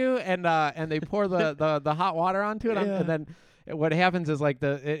statue and they pour the hot water onto it, Yeah. and then what happens is like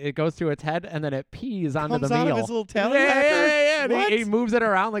it goes through its head and then it pees onto Comes the out meal. of his little yeah, tail yeah. And What? he moves it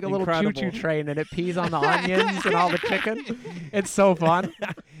around like a little Incredible. choo-choo train, and it pees on the onions and all the chicken. It's so fun.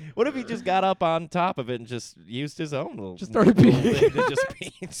 What if he just got up on top of it and just used his own little Just started little peeing. thing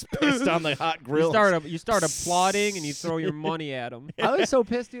to just pissed on the hot grill? You start applauding and you throw your money at him. I was so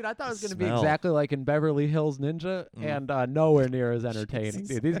pissed, dude. I thought it was going to be Smell. exactly like in Beverly Hills Ninja, and nowhere near as entertaining,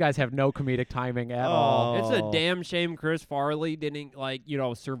 dude. These guys have no comedic timing at all. It's a Oh. damn shame Chris Farley didn't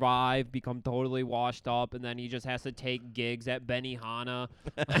survive, become totally washed up, and then he just has to take gigs at Benihana.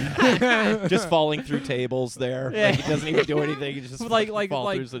 Just falling through tables there. Yeah. Like he doesn't even do anything. He just like fucking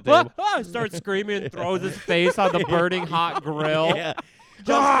fall through the "Ah, table. ah," starts screaming and throws his face on the burning hot grill. Yeah.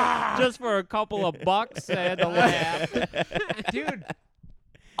 Just for a couple of bucks. I had to laugh. Dude.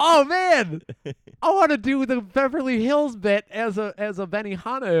 Oh man, I want to do the Beverly Hills bit as a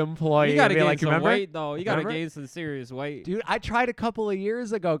Benihana employee. You gotta and be gain like, some remember? weight though. You gotta Remember? gain some serious weight. Dude, I tried a couple of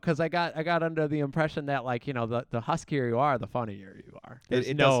years ago because I got under the impression that the huskier you are, the funnier you are. There's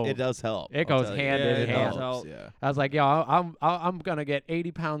It no, does help. It I'll goes tell you. hand in It hand. helps, So- yeah. I was like, yo, I'm gonna get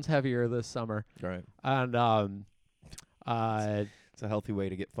 80 pounds heavier this summer, Right. and It's a healthy way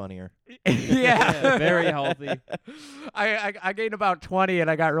to get funnier. yeah, Very healthy. I gained about 20 and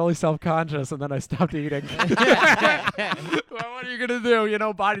I got really self-conscious and then I stopped eating. Well, what are you gonna do? You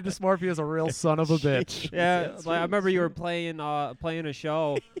know, body dysmorphia is a real son of a bitch. Yeah, like, I remember you were playing a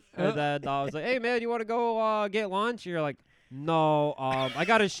show, and then I was like, "Hey man, you want to go get lunch?" You're like, "No, I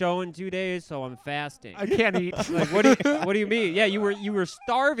got a show in 2 days, so I'm fasting." I can't eat. Like, what do you mean? Yeah, you were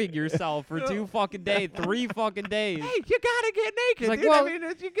starving yourself for 2 fucking days, 3 fucking days. Hey, you gotta get naked. It's like, dude. well- I mean,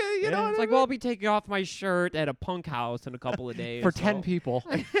 you know, It's like, well, I'll be taking off my shirt at a punk house in a couple of days. for so. 10 people,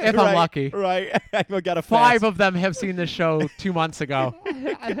 if I'm Right, lucky. Right. I got a 5 of them have seen the show 2 months ago.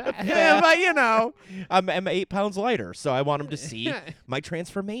 Yeah, but you know. I'm 8 pounds lighter, so I want him to see my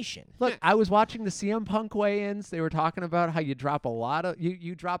transformation. Look, I was watching the CM Punk weigh-ins. They were talking about how you drop a lot of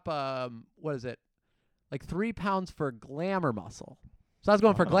you drop what is it, like 3 pounds for glamour muscle. So I was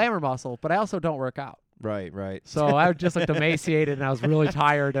going for glamour muscle, but I also don't work out. Right, right. So I just looked emaciated and I was really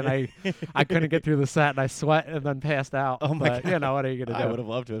tired and I couldn't get through the set and I sweat and then passed out. Oh my but, you know, what are you gonna I do? would have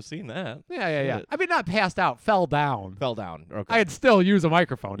loved to have seen that. Yeah. Shit. I mean, not passed out, fell down. Fell down. Okay. I'd still use a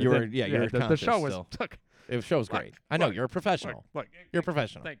microphone. It You were- didn't- yeah, you were the conscious show was still. look, The show's great. I know you're a professional. look, You're a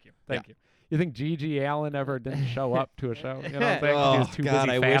professional. Thank you. Yeah. Thank you. You think Gigi Allen ever didn't show up to a show? You know what I'm saying? 'Cause Oh he was too God,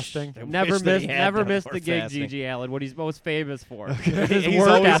 busy I wish. fasting. I Never wish that missed, he had never done missed more the gig, fasting. Gigi Allen. What he's most famous for. Okay. His he's work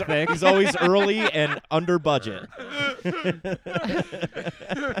always, ethic. He's always early and under budget.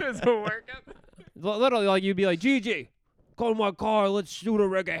 Literally, like you'd be like, Gigi, go to my car, let's shoot a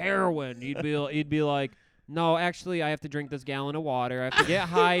rig of heroin. He'd be like, no, actually, I have to drink this gallon of water. I have to get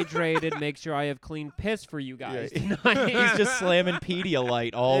hydrated, make sure I have clean piss for you guys tonight. He's just slamming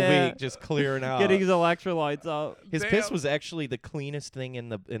Pedialyte all Yeah. week, just clearing out. Getting his electrolytes out. His piss was actually the cleanest thing in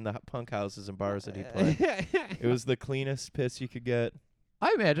the punk houses and bars that he played. It was the cleanest piss you could get.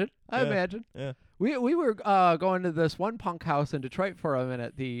 I imagine. I Yeah. imagine. Yeah. We were going to this one punk house in Detroit for a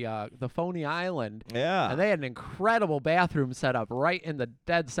minute, the Phony Island, Yeah. and they had an incredible bathroom set up right in the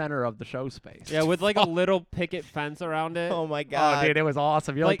dead center of the show space. Yeah, with like a little picket fence around it. Oh my Oh, God. dude, it was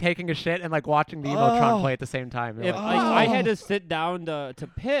awesome. You're like Like- taking a shit and like watching the Emotron Oh. play at the same time. You're If like, like, I had "Oh." to sit down to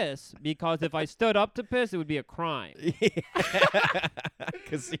piss because if I stood up to piss, it would be a crime.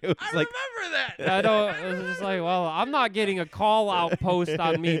 Because it was like, remember that. I don't. It was just like, well, I'm not getting a call out post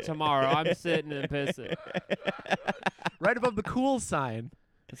on me tomorrow. I'm sitting and pissing. Right above the cool sign.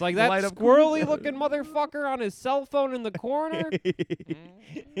 It's like that Light up- squirrely looking motherfucker on his cell phone in the corner.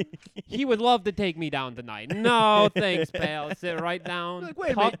 He would love to take me down tonight. No, thanks, pal. Sit right down. Like,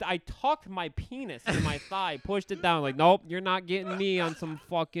 wait a minute. I tucked my penis to my thigh, pushed it down. Like, nope, you're not getting me on some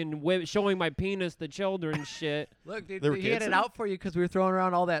fucking showing my penis to children shit. Look, dude, There were he had kids it in out for you because we were throwing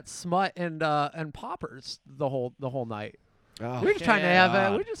around all that smut and poppers the whole night. oh, We're just trying to have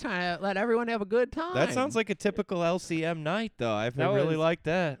God. we're just trying to let everyone have a good time. That sounds like a typical LCM night, though. I That really was- like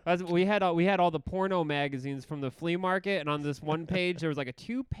that. We had all the porno magazines from the flea market, and on this one page there was like a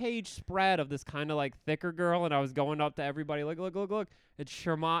 2-page spread of this kind of like thicker girl, and I was going up to everybody like, look, it's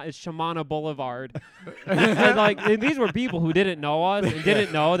Shamana Boulevard, and like and these were people who didn't know us and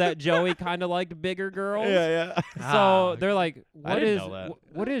didn't know that Joey kind of liked bigger girls. Yeah. So they're like, what didn't is know that.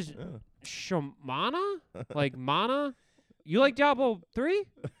 what is Yeah. Shamana? Like Mana? You like Diablo 3?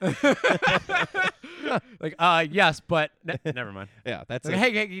 Like, yes, but never mind. Yeah, that's Like, it.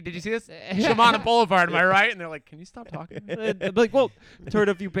 hey, did you see this? Shimano Boulevard, am I right? And they're like, can you stop talking? Like, well, turn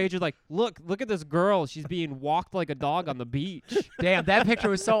a few pages. Like, look at this girl. She's being walked like a dog on the beach. Damn, that picture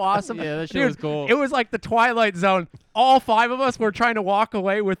was so awesome. Yeah, that shit Dude, was cool. It was like the Twilight Zone. All 5 of us were trying to walk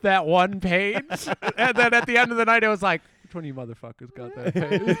away with that one page. And then at the end of the night, it was like, which one of you motherfuckers got that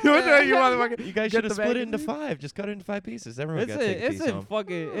page? Which one of you motherfuckers? You guys get should have the split it into magazine? 5. Just cut it into 5 pieces. Everyone It's got to take a piece home.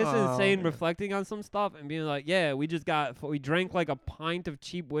 it's Oh, insane man. reflecting on some stuff and being like, yeah, we drank like a pint of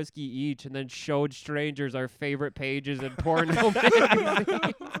cheap whiskey each and then showed strangers our favorite pages in porno magazines.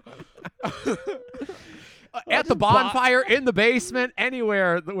 At the bonfire, in the basement,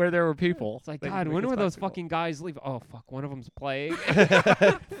 anywhere where there were people. It's like, They God, make when a were those spectacle. fucking guys leave? Oh, fuck, one of them's plague.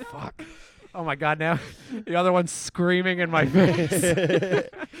 Fuck. Oh my God! Now the other one's screaming in my face.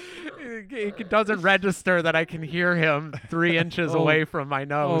 It doesn't register that I can hear him 3 inches Oh. away from my Oh,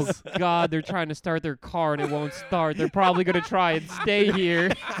 nose. God, they're trying to start their car and it won't start. They're probably going to try and stay here.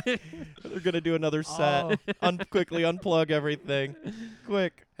 They're going to do another set. Oh. Quickly unplug everything.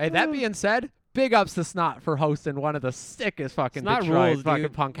 Quick. Hey, that being said, big ups to Snot for hosting one of the sickest fucking Snot Detroit rules, fucking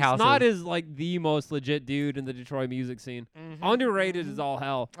dude. punk houses. Snot is like the most legit dude in the Detroit music scene. Underrated as all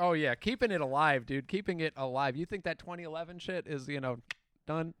hell. Oh yeah, keeping it alive, dude. Keeping it alive. You think that 2011 shit is,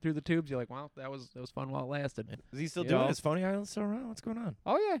 done through the tubes? You're like, well, that was fun while it lasted. Is he still You doing know? his Phony Island still around? What's going on?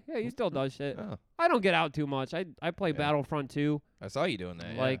 Oh, yeah, he still does shit. Oh, I don't get out too much. I play Yeah. Battlefront 2. I saw you doing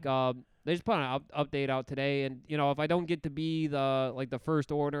that. Like, they just put an update out today, and if I don't get to be the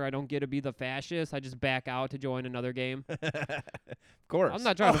First Order, I don't get to be the fascist. I just back out to join another game. of course. I'm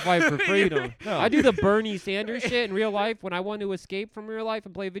not trying to fight for freedom. No. I do the Bernie Sanders shit in real life. When I want to escape from real life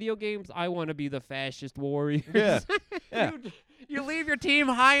and play video games, I want to be the fascist warrior. Yeah. Yeah. You leave your team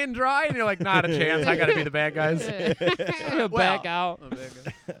high and dry, and you're like, not a chance. I gotta be the bad guys. back out. I'm the bad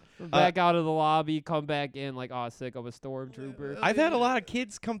guy. Back out of the lobby, come back in like, oh, sick of a stormtrooper. I've had a lot of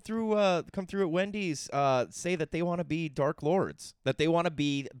kids come through at Wendy's say that they want to be Dark Lords, that they want to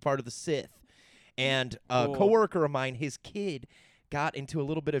be part of the Sith. And a Cool. coworker of mine, his kid got into a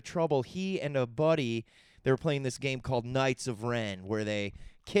little bit of trouble. He and a buddy, they were playing this game called Knights of Ren, where they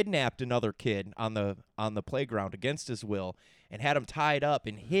kidnapped another kid on the playground against his will and had him tied up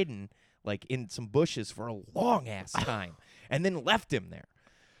and hidden like in some bushes for a long ass time and then left him there.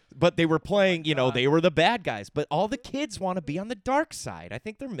 But they were playing, they were the bad guys. But all the kids want to be on the dark side. I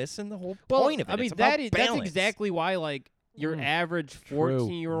think they're missing the whole point of it. I mean, It's about that's balance. exactly why, like, your average True.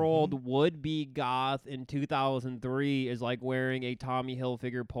 14-year-old would-be goth in 2003 is like wearing a Tommy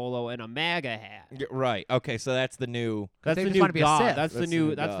Hilfiger polo and a MAGA hat. Right. Okay, so that's the new That's they the just new wanna be a goth. Sith. That's the That's the new.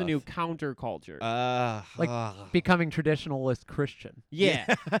 new That's the new goth. counterculture. Becoming traditionalist Christian. yeah,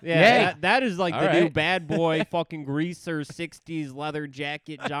 yeah. Yeah. That is like All the new right. bad boy, fucking greaser, 60s leather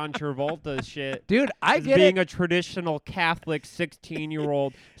jacket, John Travolta shit. Dude, I Is get being it. a traditional Catholic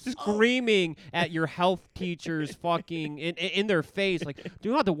 16-year-old screaming at your health teachers fucking in their face like,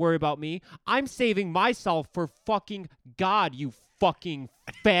 do not have to worry about me. I'm saving myself for fucking God, you fucking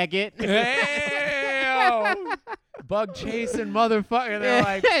faggot. Damn. Bug chasing motherfucker. They're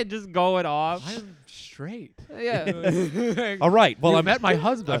like, just going off. I'm straight. Yeah. All right. Well, You I'm met my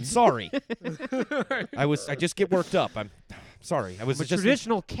husband. I'm sorry. I just get worked up. I'm sorry. I was I'm a just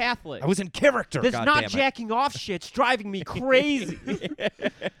traditional Catholic. I was in character. This God not damn it. jacking off shit's driving me crazy.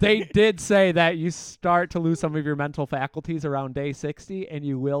 They did say that you start to lose some of your mental faculties around day 60, and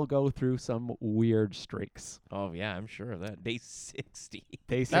you will go through some weird streaks. Oh yeah, I'm sure of that. Day 60.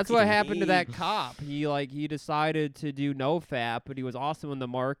 Day 60. That's what happened to that cop. He decided to do NoFap, but he was also in the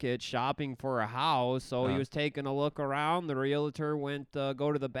market shopping for a house. So he was taking a look around. The realtor went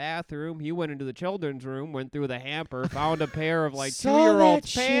go to the bathroom. He went into the children's room, went through the hamper, found a pair of like Saw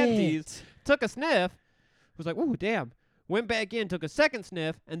 2-year-old's that panties, shit. took a sniff, was like, "Ooh, damn." Went back in, took a second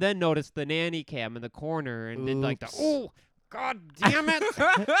sniff, and then noticed the nanny cam in the corner and did like the, Oops. "Oh, God damn it.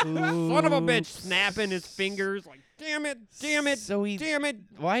 Son of a bitch," snapping his fingers like, damn it, damn it, So he damn it.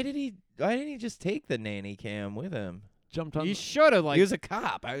 Why didn't he just take the nanny cam with him? jumped on. He should have, like, He was a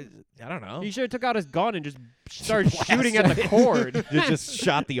cop. I don't know. he should have took out his gun and just started Blast shooting at the it. cord. just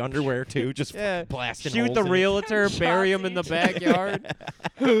shot the underwear too. Just Yeah. blasting Shoot holes the in it. realtor, bury him in the backyard,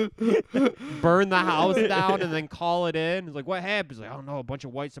 burn the house down, and then call it in. He's like, "What happened?" He's like, "I don't know. A bunch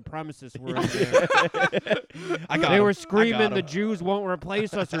of white supremacists were in there. I got They him. were I screaming got the him. Jews won't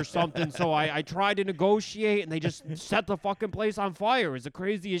replace us or something. So I tried to negotiate, and they just set the fucking place on fire. It was the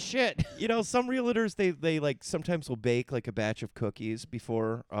craziest shit." Some realtors they like sometimes will bake like a batch of cookies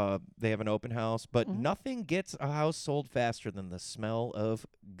before they have an open house, but nothing gets a house sold faster than the smell of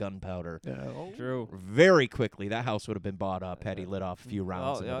gunpowder. True. Very quickly, that house would have been bought up had he lit off a few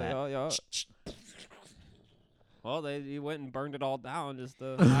rounds into that. Well, he went and burned it all down just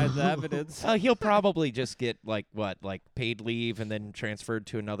to hide the evidence. He'll probably just get like paid leave and then transferred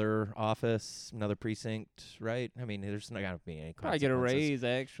to another office, another precinct, right? I mean, there's not gonna be any Probably get a consequences raise,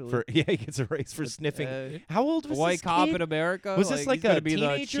 actually. for he gets a raise for sniffing. How old was White this cop kid? in America? Was this like he's gonna a be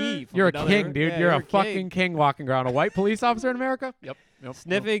teenager? The chief of You're a another- king, dude. Yeah, you're a king. fucking king walking around. A white police officer in America? Yep.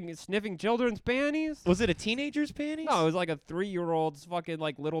 Sniffing children's panties? Was it a teenager's panties? No, it was like a 3-year-old's fucking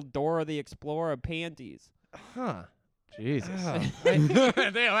like little Dora the Explorer panties. Huh. Jesus. Oh,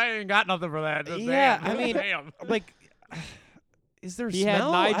 Damn, I ain't got nothing for that. Just Yeah, damn. I mean, damn. like, is there He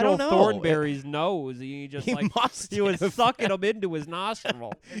smell? had I Nigel don't know. Thornberry's nose. He just He like must he was have. sucking them into his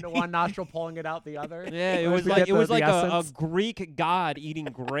nostril. Into one nostril, pulling it out the other. Yeah, it Or was to like get it was the like a essence. Greek god eating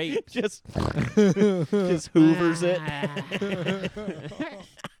grapes. just hoovers it.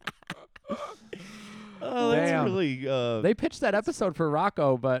 Oh, that's Damn. really. They pitched that episode for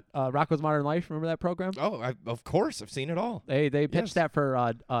Rocco, but Rocco's Modern Life. Remember that program? Of course, I've seen it all. They pitched Yes. that for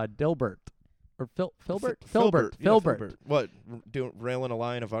Dilbert or Filbert. Filbert. Yeah, Filbert. What? Railing a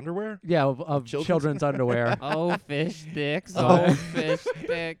line of underwear? Yeah, of Children's- children's underwear. Oh, fish sticks. Oh. Oh, fish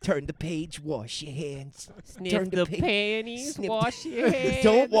sticks. Turn the page. Wash your hands. Sniff Turn the the panties. Snip- Wash your hands.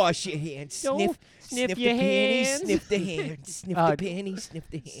 Don't wash your hands. Don't sniff the your panties. hands. Sniff the hands. Sniff Uh, the panties. Sniff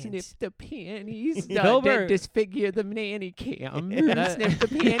the hands. Sniff the panties. Dilbert. Disfigure the nanny cam. That- Sniff the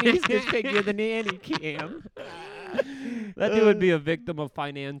panties. Disfigure the nanny cam. That dude would be a victim of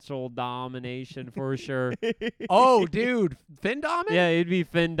financial domination for sure. Oh, dude, Finn Domin? Yeah, he'd be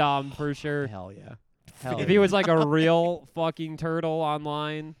Findom for sure. Hell yeah. Hell If he was like a real fucking turtle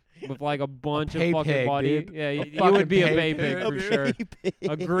online with like a bunch of pay fucking pig, buddy, dude. yeah, he fucking would be a pay pay pig, pig for dude.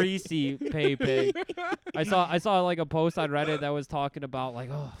 sure. A greasy pay pig. I saw like a post on Reddit that was talking about like,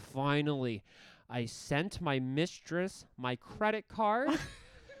 oh, finally, I sent my mistress my credit card.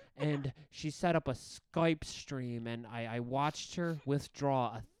 And she set up a Skype stream, and I watched her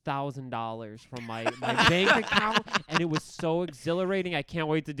withdraw $1,000 from my bank account, and it was so exhilarating. I can't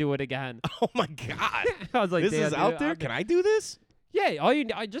wait to do it again. Oh my God! I was like, This "Damn, is dude, out there. I'm- Can I do this? Yeah,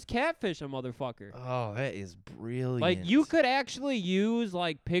 I just catfish a motherfucker. Oh, that is brilliant. Like you could actually use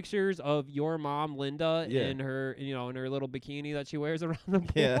like pictures of your mom Linda Yeah. in her in her little bikini that she wears around the pool.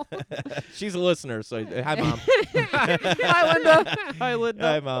 Yeah. She's a listener, so hi, Mom. Hi Linda. Hi Linda.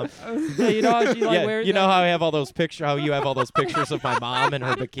 Hi, Mom. Yeah, you know how she like Yeah, wears you know that- how I have all those pictures. How you have all those pictures of my mom in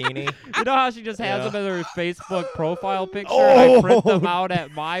her bikini. You know how she just has Yeah. them as her Facebook profile picture? I print them Oh. out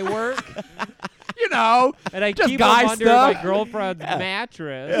at my work, You know, and I Just keep them guy under stuff. my girlfriend's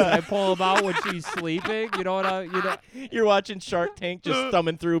mattress. And I pull them out when she's sleeping. You know what I? You know, You're watching Shark Tank, just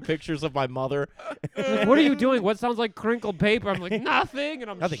thumbing through pictures of my mother. like, what are you doing? What sounds like crinkled paper? I'm like nothing, and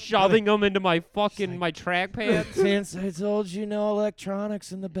I'm Nothing, shoving them into my fucking my track pants. Since I told you no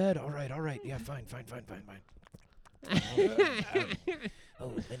electronics in the bed. All right. Yeah, fine.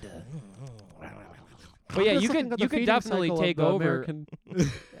 Oh, Linda. But yeah, Just you looking can at the you can feeding definitely cycle of take the over. American-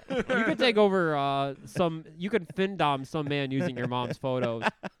 You can take over some. You can Findom some man using your mom's photos.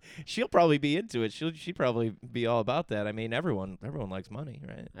 She'll probably be into it. She'd probably be all about that. I mean, everyone likes money,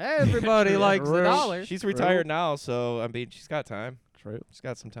 right? Everybody likes the True. dollar. She's retired now, so I mean, she's got time. True. She's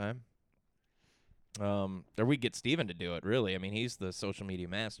got some time. Or we get Steven to do it. Really, I mean, he's the social media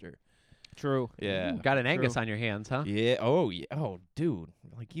master. True. Yeah. Got an Angus True. on your hands, huh? Yeah. Oh, yeah. Oh, dude.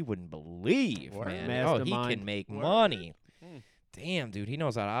 Like you wouldn't believe, Word. man. Oh, he Mastermind. can make Word. money. Mm. Damn, dude. He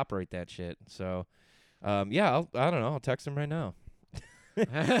knows how to operate that shit. So, yeah. I don't know. I'll text him right now. Hell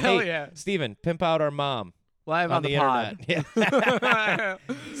Hey, yeah. Steven, pimp out our mom Live on the, the pod. internet. Yeah.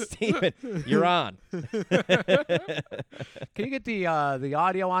 Steven, you're on. Can you get the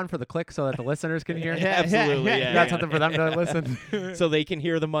audio on for the click so that the listeners can hear? Absolutely. You Yeah. got yeah. something for them to listen. So they can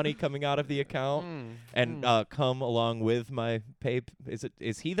hear the money coming out of the account Mm. and come along with my pay.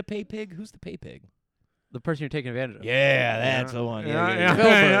 Is he the pay pig? Who's the pay pig? The person you're taking advantage of. Yeah, that's the one. Yeah, Yeah,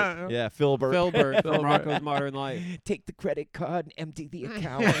 Filbert. yeah, Filbert. Filbert from Filbert. Rocco's Modern Life. Take the credit card and empty the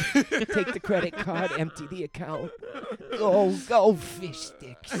account. Take the credit card, empty the account. Go, fish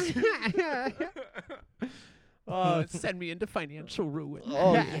sticks. Send me into financial ruin.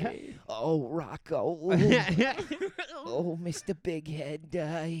 Oh, yeah. Oh, Rocco. Oh, Mr. Big Head.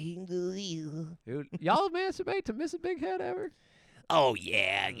 Dude, y'all masturbate to Miss a Big Head ever? Oh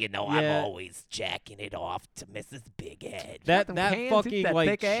yeah, you know Yeah. I'm always jacking it off to Mrs. Big Head. That them that hands, fucking that like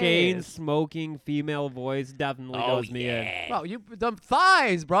thick chain ass. smoking female voice definitely Oh does me in. yeah. Bro, you the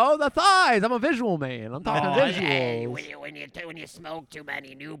thighs, bro. The thighs. I'm a visual man. I'm talking Oh, visuals. hey, when you smoke too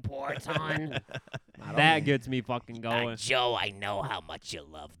many Newports, hon. That gets me fucking going. Joe, I know how much you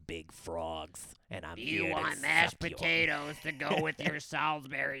love big frogs, and I'm here to sup your- to go with your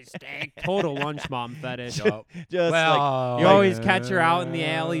Salisbury steak? Total lunch mom fetish. Just Well, You always catch her out in the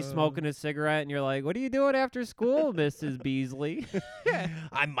alley smoking a cigarette, and you're like, "What are you doing after school, Mrs. Beasley?"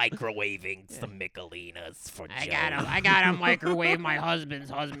 I'm microwaving some Michelinas for Joe. I gotta microwave my husband's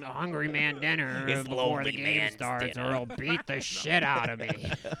hungry man dinner His before the lonely game man's starts, dinner. or he'll beat the shit out of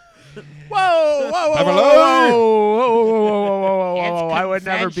me. Whoa, whoa, whoa, Have a whoa, load. whoa, whoa, whoa, whoa, whoa, whoa, It's whoa. I would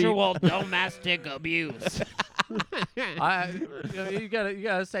never be. consensual domestic abuse. You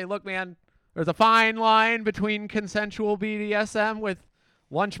gotta say, look, man. There's a fine line between consensual BDSM with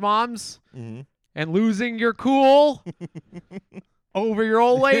lunch moms Mhm. and losing your cool over your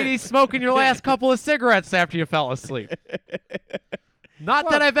old lady smoking your last couple of cigarettes after you fell asleep. Not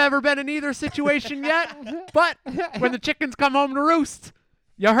that I've ever been in either situation yet, but when the chickens come home to roost,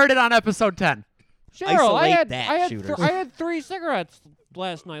 you heard it on episode 10. Cheryl, Isolate that, shooters. I had 3 cigarettes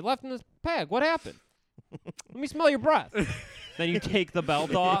last night left in this bag. What happened? Let me smell your breath. Then you take the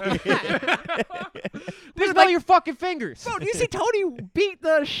belt off. Let me smell your fucking fingers. Bro, do you see Tony beat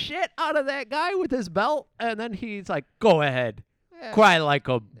the shit out of that guy with his belt? And then he's like, go ahead. Cry like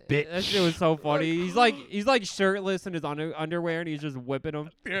a bitch. That shit was so funny. He's like shirtless in his underwear, and he's just whipping him.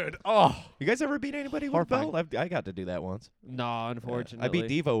 Dude, oh. You guys ever beat anybody with Horrifying. a belt? I got to do that once. No, unfortunately. I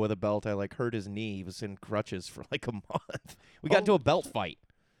beat Devo with a belt. I hurt his knee. He was in crutches for like a month. We got into a belt fight.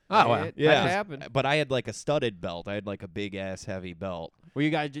 Oh, wow. It Yeah. happened. But I had like a studded belt. I had like a big ass heavy belt. Well,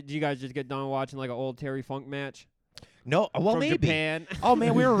 did you guys just get done watching like an old Terry Funk match? No, well from maybe. Japan? Oh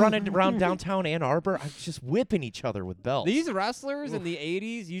man, we were running around downtown Ann Arbor. I was just whipping each other with belts. These wrestlers in the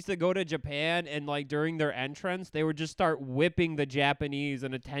 80s used to go to Japan, and like during their entrance, they would just start whipping the Japanese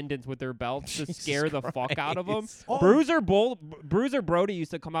in attendance with their belts to Jesus scare the fuck out of them. Christ. Oh. Bruiser Brody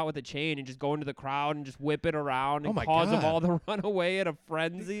used to come out with a chain and just go into the crowd and just whip it around Oh and my cause them God. all to run away in a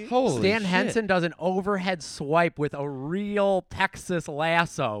frenzy. Holy Stan shit. Henson does an overhead swipe with a real Texas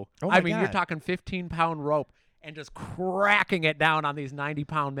lasso. Oh I my mean, you're God. talking 15-pound rope and just cracking it down on these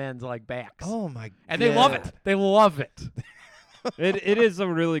 90-pound men's like backs. Oh my god. And they love it. They love it. It is some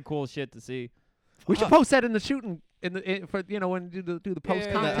really cool shit to see. We should post that in the shooting for when you do the post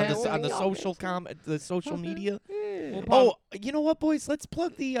Yeah, content. on the social media. We'll Oh, you know what, boys? Let's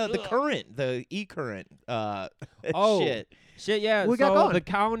plug the current, the e-current Oh. shit. Shit, yeah. We so got going. the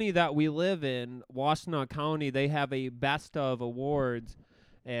county that we live in, Washtenaw County, they have a best of awards,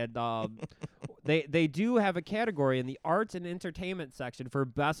 and they do have a category in the arts and entertainment section for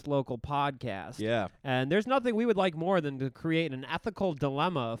best local podcast. Yeah. And there's nothing we would like more than to create an ethical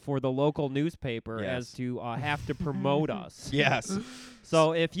dilemma for the local newspaper Yes. as to have to promote us. Yes.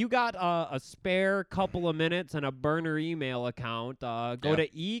 So if you got a spare couple of minutes and a burner email account, go Yeah. to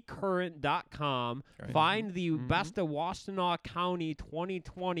ecurrent.com, Right. find the Best of Washtenaw County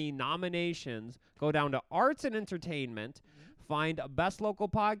 2020 nominations, go down to Arts and Entertainment, find a Best Local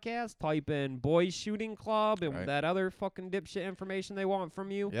Podcast, type in Boys Shooting Club and Right. that other fucking dipshit information they want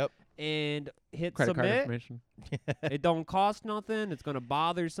from you, Yep. and hit Credit card submit. information. It don't cost nothing. It's going to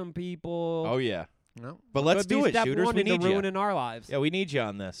bother some people. Oh yeah. No. But let's Could be do it, step shooters. one We into need you. ruining our lives. Yeah, we need you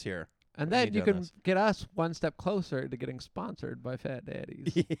on this here. And We then need you on can this. get us one step closer to getting sponsored by Fat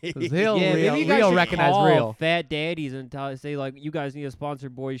Daddies. 'Cause Yeah, they'll Yeah, real, maybe you guys real should recognize call real. Fat Daddies and say like, you guys need a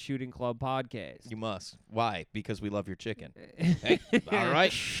sponsored Boys Shooting Club podcast. You must. Why? Because we love your chicken. Hey, all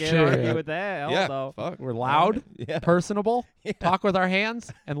right. Can't argue Shit. with that. Hell Yeah. no. Fuck. We're loud, Yeah. personable, talk with our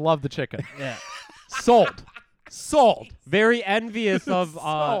hands, and love the chicken. Yeah. Sold. Sold. Very envious of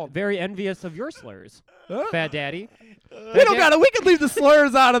Sold. your slurs, Fat Daddy. We don't got it. We can leave the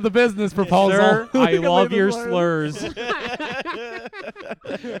slurs out of the business proposal. Sir, We I can love leave the your slurs.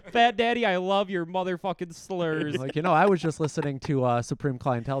 Fat Daddy, I love your motherfucking slurs. Like, I was just listening to Supreme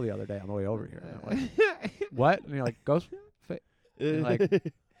Clientele the other day on the way over here. And I'm like, what? And you're like, Ghost? And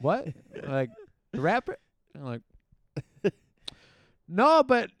like, what? And like, the rapper? And I'm like, no,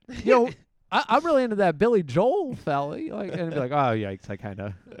 but, I'm really into that Billy Joel fella. Like, and be like, oh, yikes, I kind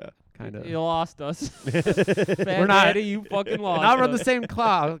of. You lost us. Fat We're not- Daddy, you fucking lost Now we're on us. the same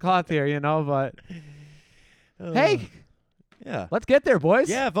cloth here, but hey, Yeah. let's get there, boys.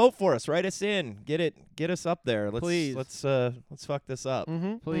 Yeah, vote for us. Write us in. Get us up there. Let's Please. let's fuck this up.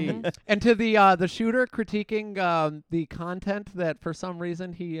 Mm-hmm. Please. And to the shooter critiquing the content that for some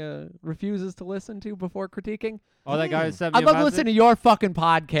reason he refuses to listen to before critiquing. Oh, that guy sent me I'd a love to message? listen to your fucking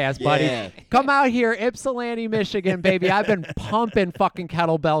podcast, buddy. Yeah. Come out here, Ypsilanti, Michigan, baby. I've been pumping fucking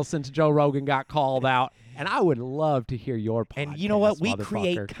kettlebells since Joe Rogan got called out. And I would love to hear your podcast. And you know what? We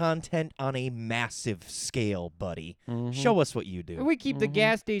create motherfucker. content on a massive scale, buddy. Mhm. Show us what you And do. we keep the Mhm.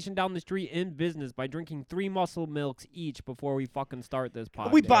 gas station down the street in business by drinking 3 muscle milks each before we fucking start this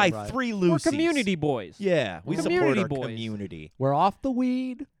podcast. We buy right. 3 We're Lucy's. community boys. Yeah, we We're support community our boys. community. We're off the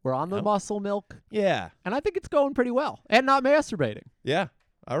weed. We're on the Yep. muscle milk. Yeah, And I think it's going pretty well. And not masturbating. yeah.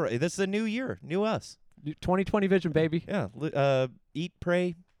 All right, this is a new year, new us. 2020 vision, baby. Yeah, eat,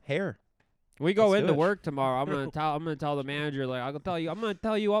 pray, hair. We go Let's do into it. work tomorrow. I'm gonna tell the manager, like, I'm gonna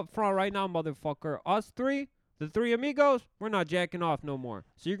tell you up front right now, motherfucker. Us 3, the 3 amigos, we're not jacking off no more.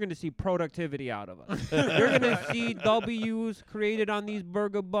 So you're gonna see productivity out of us. You're gonna see W's created on these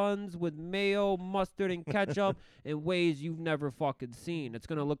burger buns with mayo, mustard, and ketchup in ways you've never fucking seen. It's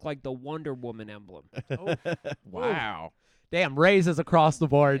gonna look like the Wonder Woman emblem. Wow. Damn, raises across the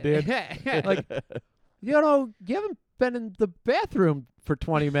board, dude. Like, you haven't been in the bathroom for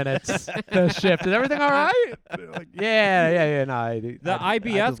 20 minutes this shift. Is everything all right? Like, yeah. No, The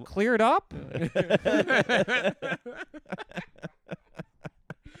IBS cleared up.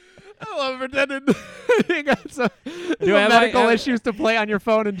 I love pretending you got some have medical I- issues to play on your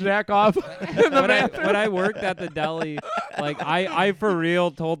phone and jack off in the bathroom. when I worked at the deli, like I for real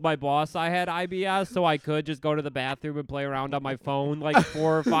told my boss I had IBS so I could just go to the bathroom and play around on my phone like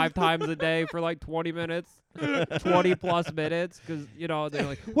 4 or 5 times a day for like 20 minutes, 20 plus minutes, because they're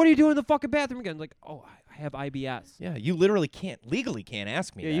like, "What are you doing in the fucking bathroom again?" Like, "Oh, I have IBS." Yeah, you literally legally can't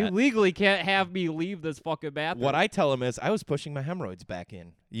ask me Yeah, that. you legally can't have me leave this fucking bathroom. What I tell him is I was pushing my hemorrhoids back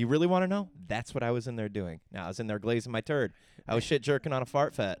in. You really want to know? That's what I was in there doing. Now I was in there glazing my turd. I was shit jerking on a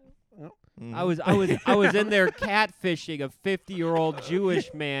fart fat. Mhm. I was in there catfishing a 50-year-old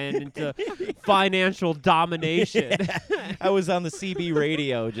Jewish man into financial domination. I was on the CB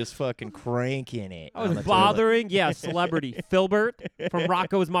radio just fucking cranking it. I on was the toilet. bothering, celebrity Filbert from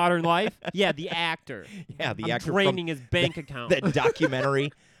Rocco's Modern Life. Yeah, the actor. Yeah, the I'm actor draining his bank account. from that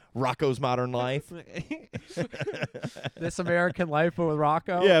documentary, Rocco's Modern Life. This American Life with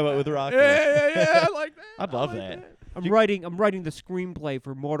Rocco. Yeah, but with Rocco. Yeah. I like that. I'd love that. I'm writing the screenplay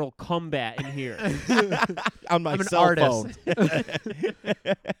for Mortal Kombat in here. On my I'm an cell artist. phone.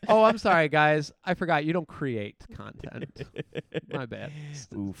 Oh, I'm sorry, guys. I forgot you don't create content. My bad.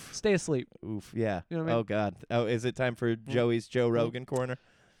 Oof. Stay asleep. Oof. Yeah. You know what I mean? Oh God. Oh, is it time for Joey's Joe Rogan corner?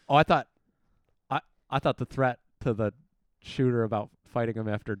 Oh, I thought the threat to the shooter about fighting him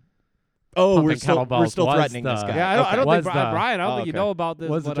after Oh, Pumping kettlebells we're still was threatening the- this guy. Yeah, I don't Was think the- Brian. I don't Oh, think you okay. know about this.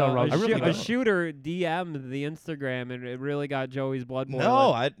 Was the but, Joe Rogan- I really a don't. shooter DM'd the Instagram, and it really got Joey's blood boiling.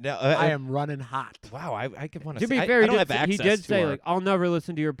 No, I am running hot. Wow, I could want To be I fair, don't have he access did to say our- like, "I'll never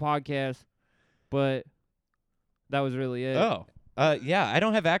listen to your podcast," but that was really it. Oh, yeah. I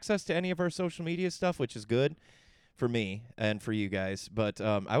don't have access to any of our social media stuff, which is good for me and for you guys. But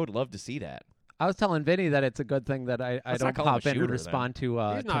I would love to see that. I was telling Vinny that it's a good thing that I Let's don't not call him a pop in shooter, and then. respond to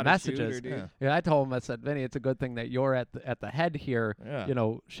He's not messages. a shooter, dude. Yeah. Yeah, I told him, I said, Vinny, it's a good thing that you're at the head here, Yeah.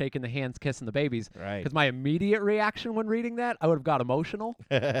 shaking the hands, kissing the babies. Right. Because my immediate reaction when reading that, I would have got emotional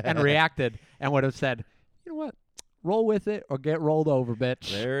and reacted and would have said, you know what? Roll with it or get rolled over,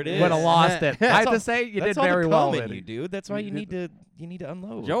 bitch. There it is. Would have lost it. I have all- to say, you That's did all very the well, cum in Vinny. you, dude. That's why you did- need to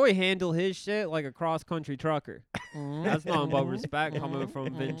unload. Joey handled his shit like a cross-country trucker. That's nothing but respect coming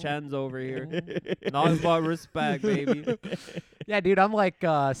from Vincenzo over here. Nothing but respect, baby. Yeah, dude, I'm like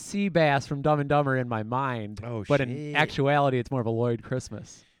Seabass from Dumb and Dumber in my mind. Oh, but shit. in actuality, it's more of a Lloyd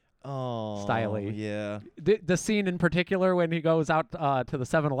Christmas. Oh, Styly. Yeah. The scene in particular when he goes out to the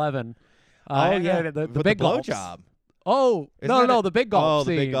 7-Eleven. Oh yeah, the with big the gulps. blowjob. Oh, Isn't no, that no, it? the big gulp Oh,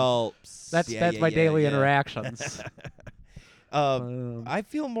 scene. the big gulps. That's Yeah, my daily yeah. interactions. I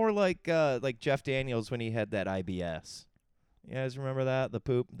feel more like Jeff Daniels when he had that IBS. You guys remember that? The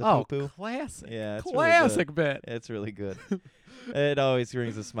poop? The Oh, poo-poo? classic. Yeah, it's Classic bit. It's really good. It always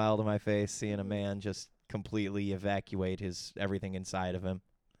brings a smile to my face seeing a man just completely evacuate his everything inside of him.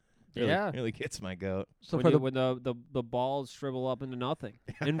 Really, Yeah. really gets my goat. So when for the balls shrivel up into nothing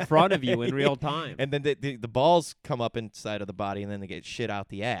in front of you in real time. And then the balls come up inside of the body, and then they get shit out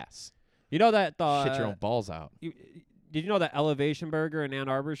the ass. You know that Shit your own balls out. did you know that Elevation Burger in Ann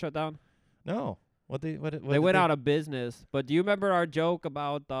Arbor shut down? No, what They did went out of business. But do you remember our joke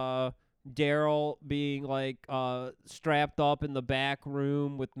about Daryl being like strapped up in the back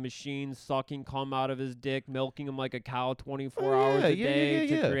room with machines sucking cum out of his dick, milking him like a cow 24 hours a day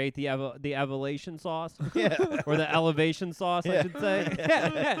to create the elevation sauce? Yeah. Or the elevation sauce, I should say.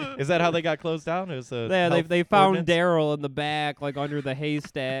 Is that how they got closed down? It was the Yeah, health they found ordinance? Daryl in the back, like under the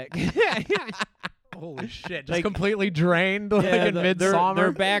haystack. Holy shit! Just completely drained like in their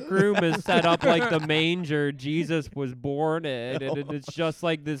Midsummer. back room is set up like the manger Jesus was born in, and it's just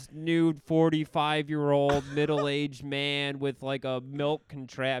like this nude 45-year-old middle-aged man with like a milk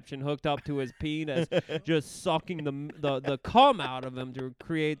contraption hooked up to his penis, just sucking the cum out of him to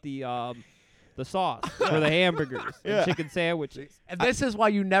create the sauce for the hamburgers and chicken sandwiches. And this is why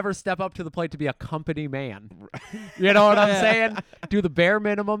you never step up to the plate to be a company man. You know what I'm saying? Do the bare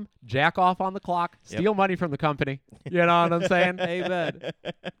minimum, jack off on the clock, steal money from the company. You know what I'm saying? Amen.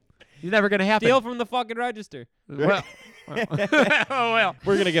 You're never gonna happen. Steal from the fucking register. Well, well.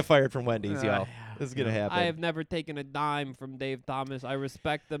 We're gonna get fired from Wendy's, y'all. This is gonna happen. I have never taken a dime from Dave Thomas. I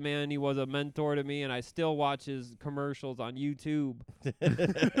respect the man. He was a mentor to me, and I still watch his commercials on YouTube.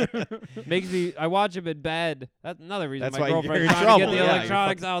 Makes me. I watch him in bed. That's another reason That's my why you're girlfriend's in trying to trouble. get the Yeah, you're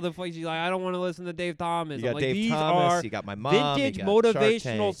electronics out of the place. She's like, I don't want to listen to Dave Thomas. You I'm got like, Dave these Thomas. are You got my mom. vintage you got Shark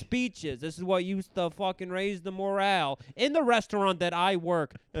motivational Tank. speeches. This is what used to fucking raise the morale in the restaurant that I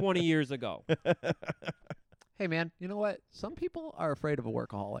worked 20 years ago. Hey, man, you know what? Some people are afraid of a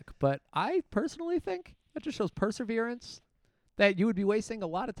workaholic, but I personally think that just shows perseverance, that you would be wasting a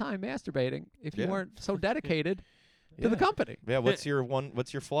lot of time masturbating if you Yeah. weren't so dedicated to the Yeah. company. Yeah, what's your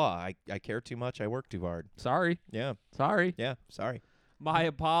flaw? I care too much. I work too hard. Sorry. Yeah. Sorry. Yeah. Sorry. My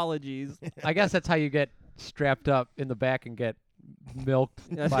apologies. I guess that's how you get strapped up in the back and get milked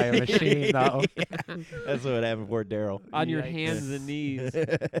by a machine, though. That's what happened for Daryl. On your Yikes. hands and knees.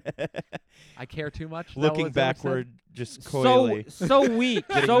 I care too much. Is that Looking what Zach said? backward, just coyly. So weak.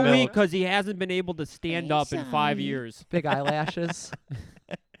 Getting So weak milked. because he hasn't been able to stand up in 5 years. Big eyelashes.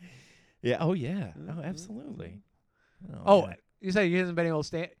 Yeah. Oh yeah. Oh, absolutely. Oh, man. you said he hasn't been able to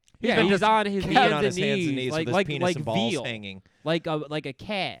stand. Yeah, been he's just on his Peeing hands, on his and hands and knees, knees like with his penis and balls veal, hanging. like a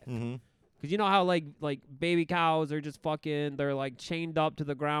cat. Mm-hmm. Because you know how like baby cows are just fucking, they're like chained up to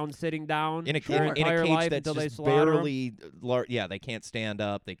the ground, sitting down In a, their in a entire cage life that's until they just slaughter 'em. barely. Yeah, they can't stand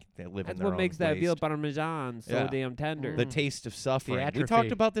up. They live That's in their what makes own that veal waste. parmesan so Yeah. damn tender. The taste of suffering. We atrophy.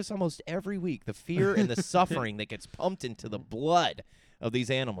 talked about this almost every week. The fear and the suffering that gets pumped into the blood of these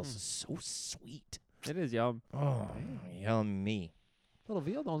animals is so sweet. It is yum. Oh, yummy. Little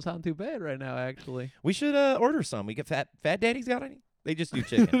veal don't sound too bad right now, actually. We should order some. We get Fat Daddy's got any? They just do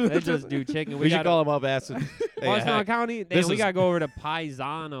chicken. They just do chicken. we should gotta- call them up, ask them. Hey, Washington County. this Damn, we is- gotta go over to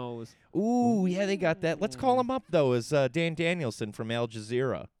Paisanos. Ooh, yeah, they got that. Let's call him up though. Is Dan Danielson from Al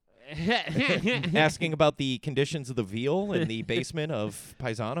Jazeera asking about the conditions of the veal in the basement of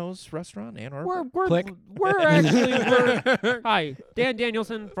Paisanos restaurant, Ann Arbor? Hi, Dan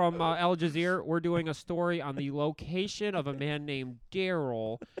Danielson from Al Jazeera. We're doing a story on the location of a man named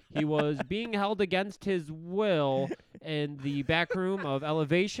Daryl. He was being held against his will in the back room of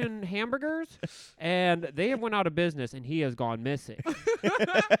Elevation Hamburgers, and they have went out of business, and he has gone missing.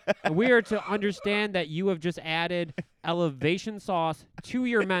 And we are to understand that you have just added Elevation sauce to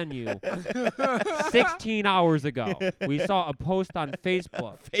your menu 16 hours ago. We saw a post on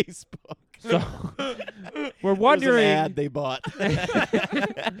Facebook. Facebook. So we're It was an wondering. ad they bought.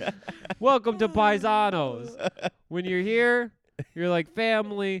 Welcome to Paisanos. When you're here, you're like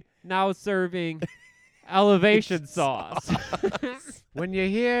family, now serving elevation sauce. When you're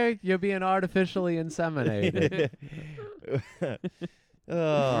here, you're being artificially inseminated.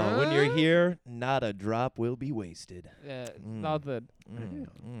 Oh, when you're here, not a drop will be wasted. Nothing.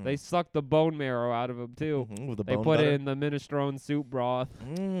 Mm. They suck the bone marrow out of him, too. With the They bone put butter. it in the minestrone soup broth.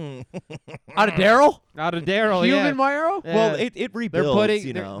 Out of Daryl? Out of Daryl, Human yeah. marrow? Well, Yeah. it They're rebuilds, putting,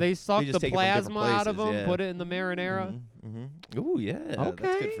 you they're- know. they suck just the take 'em different plasma out of places, them, yeah. put it in the marinara. Ooh, yeah, that's good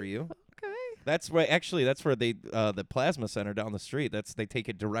Okay. for you. Okay. That's right. Actually, that's where they the plasma center down the street. They take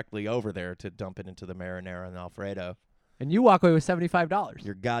it directly over there to dump it into the marinara and Alfredo. And you walk away with $75.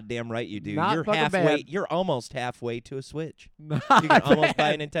 You're goddamn right you do. Not You're fucking halfway. bad. You're almost halfway to a Switch. Not You can almost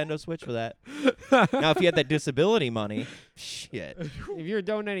buy a bad. Nintendo Switch for that. Now, if you had that disability money, shit. If you're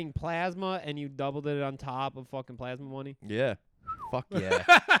donating plasma and you doubled it on top of fucking plasma money, Yeah. Fuck yeah.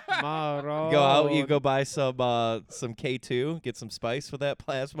 Maro. Go out, you go buy some K2, get some spice for that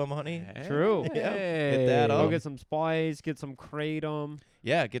plasma money. True. Yeah, get that Go up. get some spice, get some kratom.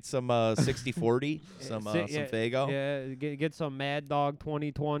 Yeah, get some 60/40, some Fago. Yeah, get some Mad Dog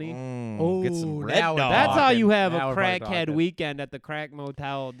 2020. Get some Ooh, Red now we're Dog. That's how you have Now a we're fucking crackhead talking. weekend at the crack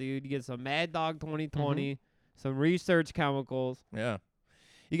motel, dude. You get some Mad Dog 2020, some research chemicals. Yeah.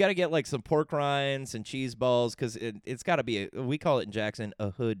 You got to get like some pork rinds and cheese balls because it's got to be, we call it in Jackson, a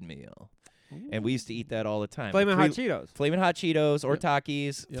hood meal. And we used to eat that all the time. Flamin' Hot Cheetos. Flamin' Hot Cheetos or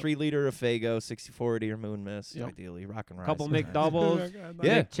Takis, Yep. 3 liter of Fago, 60/40 or Moon Mist, Yep. ideally. Rock and rice. Couple sometimes. McDoubles.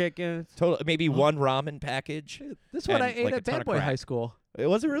 Yeah. McChickens. Maybe one ramen package. This is what I and, ate like, a at ton Bad of Boy crack. High School. It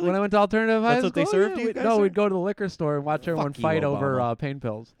wasn't really. When I went to alternative high That's what they school, served yeah, you we- guys no, there? we'd go to the liquor store and watch everyone Fuck you, fight over Obama. pain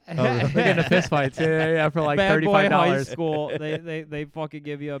pills. Oh, really? They get into fist fights, yeah, for like Bad Boy High $35. School. They fucking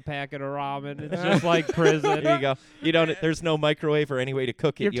give you a packet of ramen. It's just like prison. There you go. You don't. There's no microwave or any way to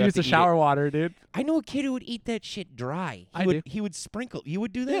cook it. You have to use the eat it. shower water, dude. I know a kid who would eat that shit dry. I do. He would sprinkle. You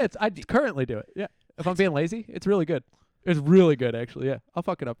would do that? Yeah, I currently do it. Yeah, if I'm being lazy, it's really good. It's really good, actually. Yeah, I'll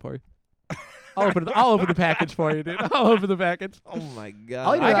fuck it up for you. I'll open the package for you, dude. I'll open the package. Oh my I'll eat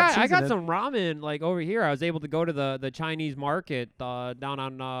god. it I without got seasoning. some ramen like over here. I was able to go to the Chinese market down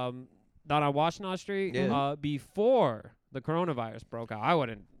on Washtenaw Street Yeah. before the coronavirus broke out. I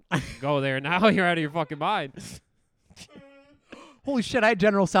wouldn't go there now. You're out of your fucking mind. Holy shit! I had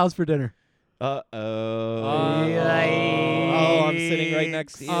General Tso's for dinner. Oh, Yikes. I'm sitting right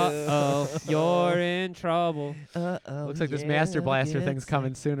next to you. You're in trouble. Looks like this Master Blaster thing's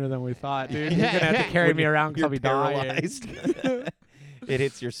coming sooner than we thought, dude. You're gonna have to carry me around because I'll be dying. paralyzed. It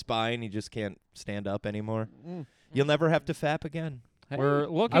hits your spine. You just can't stand up anymore. Mm. You'll never have to fap again. We're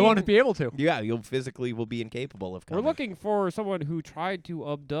looking. I won't be able to. Yeah, you'll physically will be incapable of We're coming. looking for someone who tried to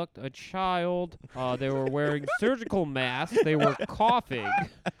abduct a child. They were wearing surgical masks. They were coughing.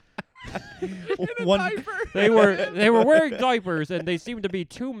 One, They were wearing diapers, and they seemed to be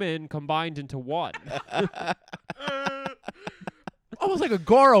two men combined into one. Almost like a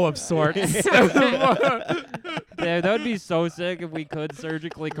Goro of sorts. Yeah, that would be so sick if we could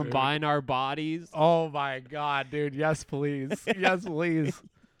surgically combine our bodies. Oh my god, dude. Yes, please. Yes, please.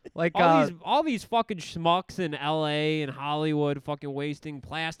 Like All these fucking schmucks in LA and Hollywood fucking wasting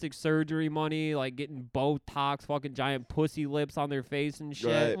plastic surgery money, like getting Botox, fucking giant pussy lips on their face and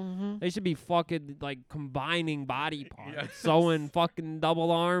shit. Right. They should be fucking like combining body parts, sewing fucking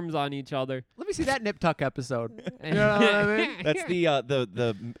double arms on each other. let me see that Nip Tuck episode. You know what I mean? That's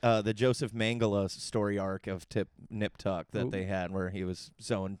the Joseph Mangala story arc of Nip Tuck that Ooh. they had, where he was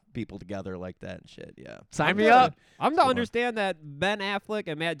sewing people together like that and shit. Yeah. Sign me up. I'm to Come on. understand that Ben Affleck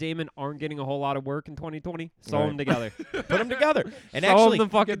and Matt Damon aren't getting a whole lot of work in 2020. Sew Right. them together. Put them together. And Sew actually, them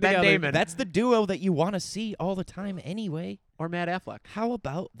fucking get Ben together. Damon. that's the duo that you want to see all the time anyway. Or Matt Affleck. How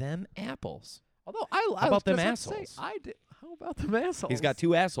about them apples? Although I How about was them just about to say, assholes? I did. How about them assholes? He's got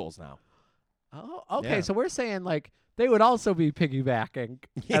 2 assholes now. Oh, okay. Yeah. So we're saying like they would also be piggybacking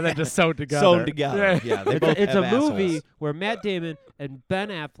and then just sewed together. Sewn together. Yeah, they both It's have a movie assholes. where Matt Damon and Ben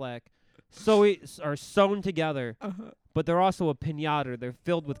Affleck are sewn together, but they're also a pinata. They're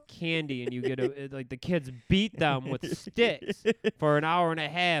filled with candy, and you get like the kids beat them with sticks for an hour and a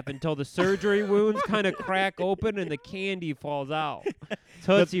half until the surgery wounds kind of crack open and the candy falls out.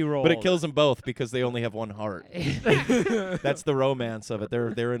 Tootsie Roll. But it kills them both because they only have one heart. That's the romance of it.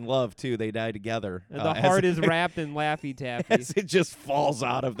 They're in love too. They die together. And the as heart it- is wrapped in Laffy Taffy. as it just falls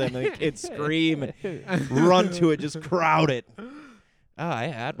out of them, and the kids scream and run to it, just crowd it. Oh,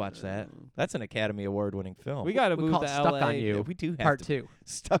 I'd watch that. That's an Academy Award-winning film. We got to We move call to it Stuck LA. on You. Yeah, we do have Part to. 2.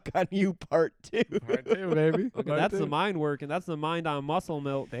 Stuck on You, Part 2. Part 2, baby. Look, that's the mind working. That's the mind on muscle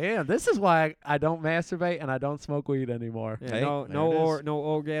milk. Damn, this is why I don't masturbate and I don't smoke weed anymore. Yeah, Hey, no, there no, it is. no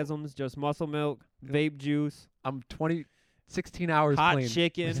orgasms, just muscle milk, vape juice, I'm 16 hours hot clean.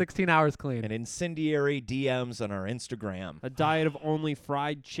 chicken, 16 hours clean. And incendiary DMs on our Instagram. a diet of only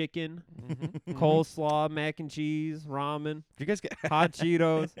fried chicken, coleslaw, mac and cheese, ramen, Do you guys get? hot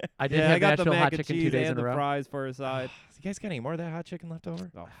Cheetos. I did Yeah, have I got the Nashville mac hot and chicken cheese 2 days and in a the row. fries for a side. You guys got any more of that hot chicken left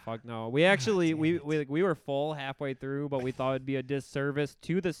over? Oh fuck no! We actually damn we were full halfway through, but we thought it'd be a disservice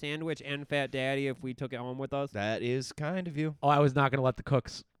to the sandwich and Fat Daddy if we took it home with us. That is kind of you. Oh, I was not going to let the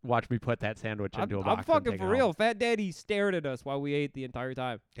cooks watch me put that sandwich into a I'm box. and fucking take for it real. home. Fat Daddy stared at us while we ate the entire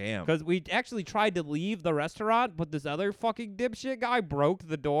time. Damn. Because we actually tried to leave the restaurant, but this other fucking dipshit guy broke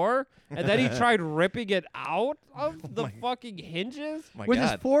the door, and then he tried ripping it out of the fucking hinges. My With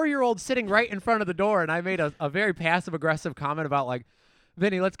God. his 4-year-old sitting right in front of the door, and I made a very passive-aggressive comment about, like,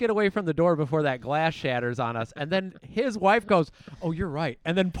 Vinny, let's get away from the door before that glass shatters on us. And then his wife goes, oh, you're right,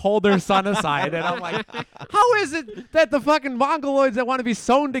 and then pulled their son aside. And I'm like, how is it that the fucking Mongoloids that want to be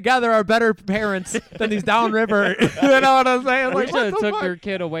sewn together are better parents than these downriver? You know what I'm saying? We Like, should what have the took fuck? their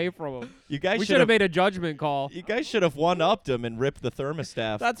kid away from him. You guys We should should have have. made a judgment call. You guys should have one-upped him and ripped the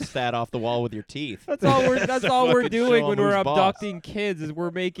thermostat stat off the wall with your teeth. That's all we're Fucking doing show when 'em we're who's boss. abducting kids is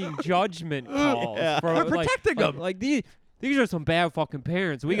we're making judgment calls. Yeah. For, We're protecting like, them. Like these are some bad fucking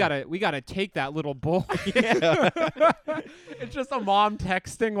parents. We gotta take that little boy. It's just a mom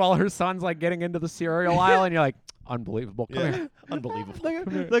texting while her son's like getting into the cereal aisle, and you're like, unbelievable. Come here. Unbelievable.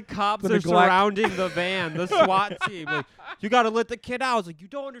 The cops The are neglect. surrounding the van, the SWAT team. Like, you gotta let the kid out. It's like, you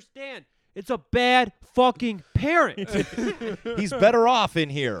don't understand. It's a bad fucking parent. He's better off in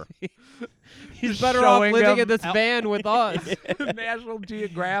here. He's better off Showing living him in this van with us. National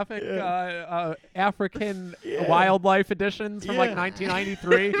Geographic African wildlife editions from like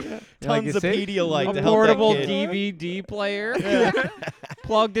 1993. Tons of Pedialyte A to help that portable kid. DVD player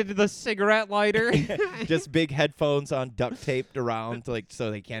plugged into the cigarette lighter. Just big headphones on, duct taped around, like so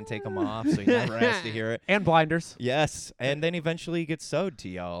they can't take them off, so he never has to hear it. And blinders. Yes, and then eventually he gets sewed to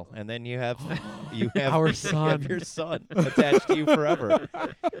y'all, and then you have Our you son. have your son attached to you forever.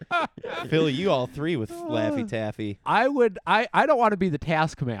 Fill you all three with Laffy Taffy. I don't want to be the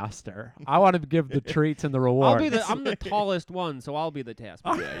taskmaster. I want to give the treats and the rewards. I'm the tallest one, so I'll be the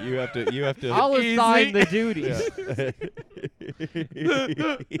taskmaster. Yeah, you have to. I'll assign Easy. the duties.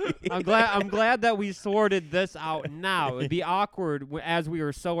 I'm glad that we sorted this out now. It'd be awkward as we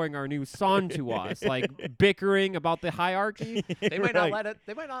were sewing our new son to us, like bickering about the hierarchy. They might Right. not let it.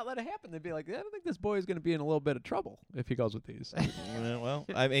 They might not let it happen. They'd be like, I don't think this boy is going to be in a little bit of trouble if he goes with these. Well,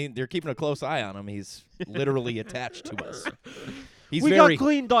 I mean, they're keeping a close eye on him. He's literally attached to us. He's We very. got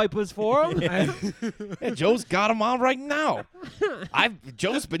clean diapers for him. Yeah, Joe's got him on right now.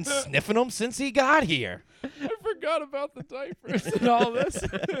 Joe's been sniffing him since he got here. I forgot about the diapers and all this.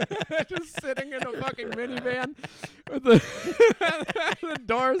 Just sitting in a fucking minivan with the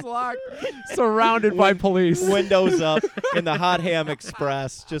doors locked, surrounded by police. Windows up in the Hot Ham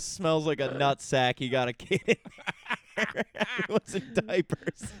Express. Just smells like a nut sack. You got a kid in there. He was in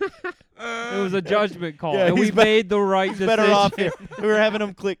diapers. It was a judgment call, Yeah, and we he's be- made the right He's decision. better off here. We were having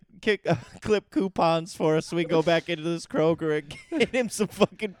him clip coupons for us so we go back into this Kroger and get him some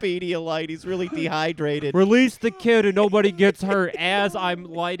fucking Pedialyte. He's really dehydrated. Release the kid and nobody gets hurt as I'm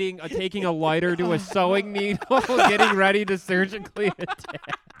taking a lighter to a sewing needle, getting ready to surgically attach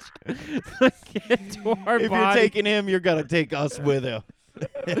the kid to our If you're body. taking him, you're going to take us with you.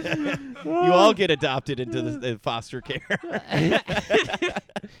 You all get adopted into the foster care.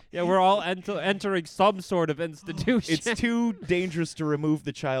 Yeah, we're all entering some sort of institution. It's too dangerous to remove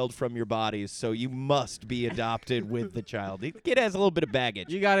the child from your bodies, so you must be adopted with the child. The kid has a little bit of baggage.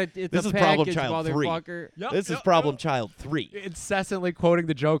 You got it. It's This a is problem package, child 3. motherfucker. This is problem child 3. Incessantly quoting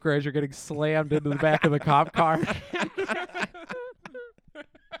the Joker as you're getting slammed into the back of the cop car.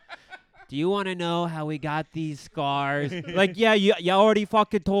 Do you want to know how we got these scars? Like, yeah, you already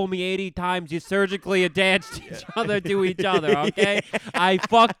fucking told me 80 times you surgically attached each other to each other, okay? I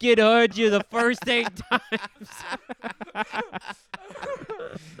fucking heard you the first 8 times.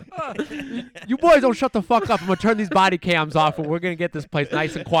 You boys don't shut the fuck up. I'm going to turn these body cams off and we're going to get this place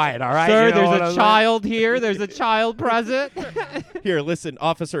nice and quiet, all right? Sir, You know what there's I'm a child here. There's a child present. Here, listen,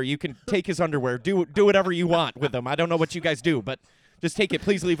 officer, you can take his underwear. Do whatever you want with him. I don't know what you guys do, but just take it.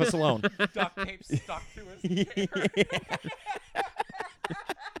 Please leave us alone. Duct tape stuck to his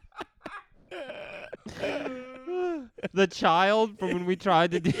The child from when we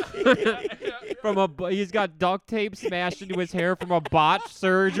tried to do he's got duct tape smashed into his hair from a botched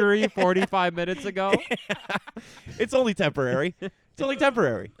surgery 45 minutes ago. It's only temporary. It's only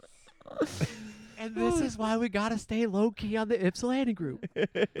temporary. And this is why we got to stay low-key on the Ypsilanti group.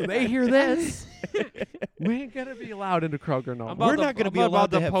 When they hear this, we ain't going to be allowed into Kroger no more. We're not gonna be I'm allowed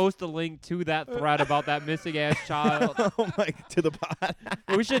about to have- post a link to that thread about that missing ass child. Oh my, to the pot.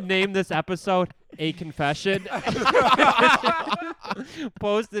 We should name this episode A Confession.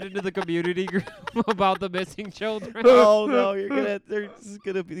 Post it into the community group about the missing children. Oh no, they're just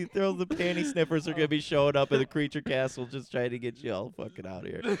gonna be the panty sniffers are gonna be showing up in the creature castle just trying to get you all fucking out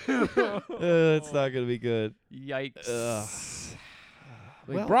of here. It's not gonna be good. Yikes.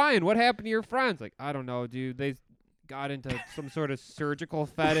 Like, Well- Brian, what happened to your friends? Like, I don't know, dude. They got into some sort of surgical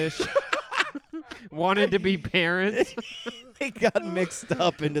fetish. Wanted to be parents. They got mixed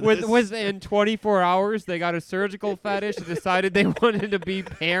up into this. Within 24 hours, they got a surgical fetish and decided they wanted to be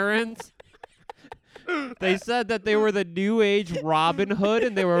parents. They said that they were the new age Robin Hood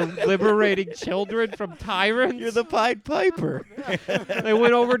and they were liberating children from tyrants. You're the Pied Piper. They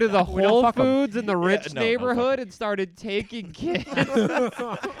went over to the We don't Whole fuck 'em. Foods in the rich no, neighborhood and started taking kids,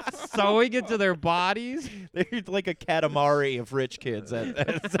 sewing into their bodies. They're like a Katamari of rich kids at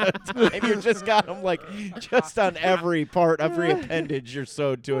the time. You just got them like just on every part, every appendage you're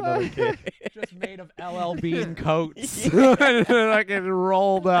sewed to another kid. Just made of LL Bean coats. Like it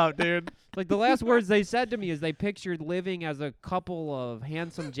rolled out, dude. Like the last words they said to me is they pictured living as a couple of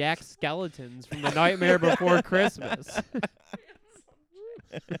handsome Jack skeletons from The Nightmare Before Christmas.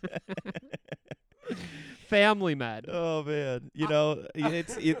 Family man. Oh man, you know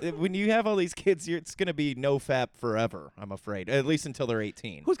when you have all these kids, it's gonna be no fap forever. I'm afraid, at least until they're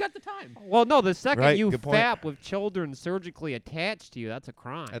 18. Who's got the time? crime. Well, no, the second Right, you good point. fap with children surgically attached to you, that's a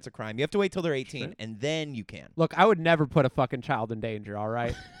crime. That's a crime. You have to wait till they're 18, and then you can. Look, I would never put a fucking child in danger, all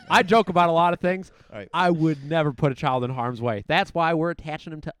right? I joke about a lot of things. All right. I would never put a child in harm's way. That's why we're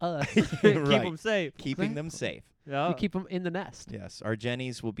attaching them to us. Keep Right. them safe. Keeping them safe. Yeah. We keep them in the nest. Yes, our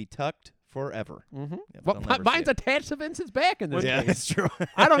Jennies will be tucked forever. Mm-hmm. Yep, Well, they'll never see mine's it. attached to Vincent's back in this Yeah, case. that's true.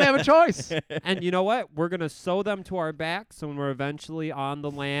 I don't have a choice. And you know what? We're gonna sew them to our backs when we're eventually on the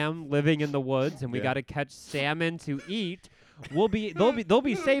lam, living in the woods, and we Yeah. got to catch salmon to eat. They'll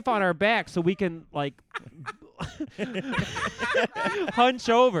be safe on our backs, so we can like hunch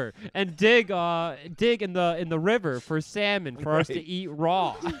over and dig in the river for salmon for us to Right. eat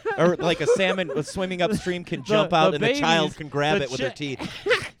raw. Or like a salmon swimming upstream can jump out, and the child babies, can grab the it with their teeth.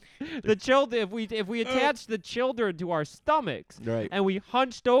 The children, if we attach the children to our stomachs, Right. and we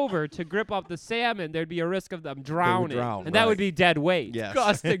hunched over to grip up the salmon, there'd be a risk of them drowning, drown, and that would right. be dead weight. Yes.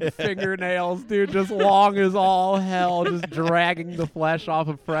 Disgusting fingernails, dude, just long as all hell, just dragging the flesh off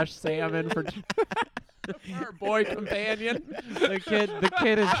of fresh salmon for our boy companion. The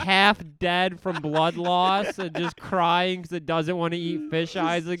kid is half dead from blood loss and just crying because it doesn't want to eat fish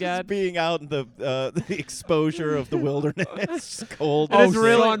eyes again. Just being out in the exposure of the wilderness, cold. And it's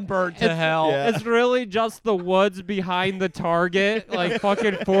really- sunburnt to it's- hell. Yeah. It's really just the woods behind the target, like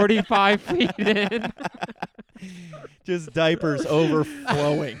fucking 45 feet in. Just diapers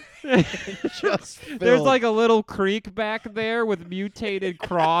overflowing. Just There's filled. like a little creek back there with mutated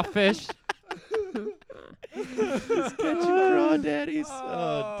crawfish. Just catching crawdaddies.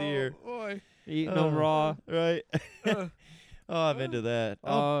 Oh dear. Boy. Eating them raw. Right. Oh, I'm into that.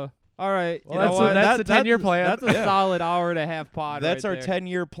 All right. Well, you know what? that's a 10-year plan. That's a solid hour and a half pod. That's right our there.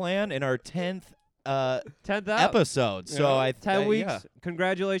 10-year plan and our 10th 10th up. episode. So I 10 weeks. yeah.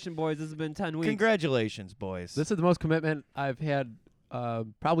 Congratulations, boys. This has been 10 weeks. Congratulations, boys. This is the most commitment I've had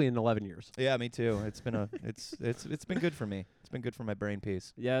probably in 11 years. Yeah, me too. It's been it's been good for me. It's been good for my brain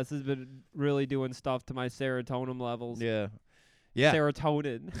peace. Yeah, this has been really doing stuff to my serotonin levels. Yeah. Yeah.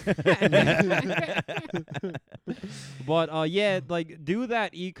 Serotonin. But yeah, like do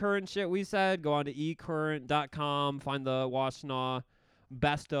that eCurrent shit we said. Go on to ecurrent.com, find the Washtenaw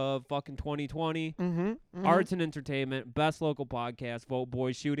best of fucking 2020. Mm-hmm. Arts and entertainment, best local podcast, vote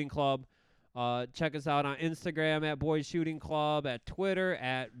Boys Shooting Club. Check us out on Instagram at Boys Shooting Club, at Twitter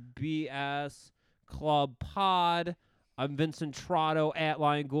at BS Club Pod. I'm Vincent Trotto at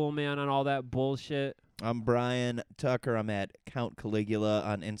Lion Ghoulman on all that bullshit. I'm Brian Tucker. I'm at Count Caligula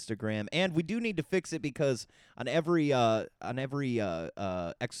on Instagram, and we do need to fix it because on every not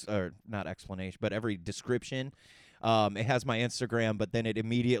explanation, but every description, it has my Instagram, but then it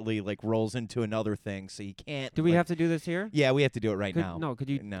immediately like rolls into another thing, so you can't. Do we like- have to do this here? Yeah, we have to do it right Could- now. No, could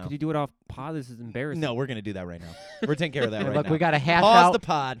you No. could you do it off pod? This is embarrassing. No, we're gonna do that right now. We're taking care of that right Look, now. we got to hash Pause out the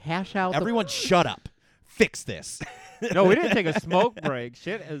pod. hash out Everyone, shut up. Fix this. No, we didn't take a smoke break.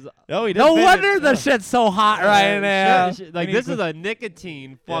 Shit is No, he the No didn't wonder finish. the shit's so hot right now. like We this need- is a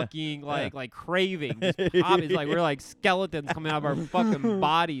nicotine Yeah. fucking like craving. Just pop. It's like we're like skeletons coming out of our fucking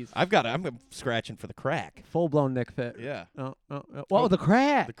bodies. I'm scratching for the crack. Full blown Nick fit. Yeah. Oh. Whoa, the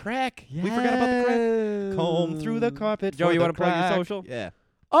crack. The crack. We forgot about the crack. Comb through the carpet. Joe, for you the wanna plug your crack. social? Yeah.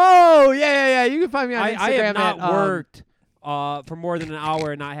 Oh, yeah. You can find me on Instagram. I have not at, worked for more than an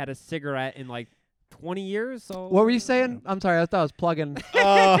hour and not had a cigarette in like 20 years. So What were you saying? I'm sorry. I thought I was plugging.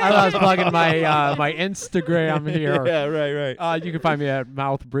 Oh. I thought I was plugging my my Instagram here. Yeah, right. You can find me at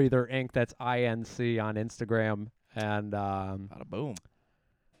Mouth Breather Inc. That's INC on Instagram. And Bada boom.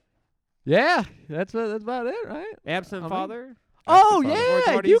 yeah, that's about it, right? Absent I mean- father. Oh Father. yeah,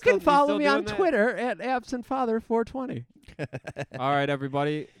 420, you you can still follow me on doing that? Twitter at AbsentFather420. All right,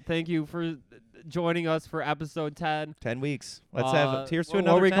 everybody. Thank you for joining us for episode 10. 10 weeks. Let's have here's to what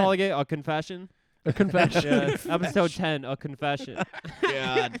another are we 10. calling it? A confession? A confession. Yeah, episode 10, a confession.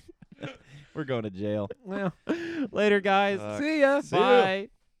 God. We're going to jail. Well, Later, guys. Fuck. see ya. See ya. Bye.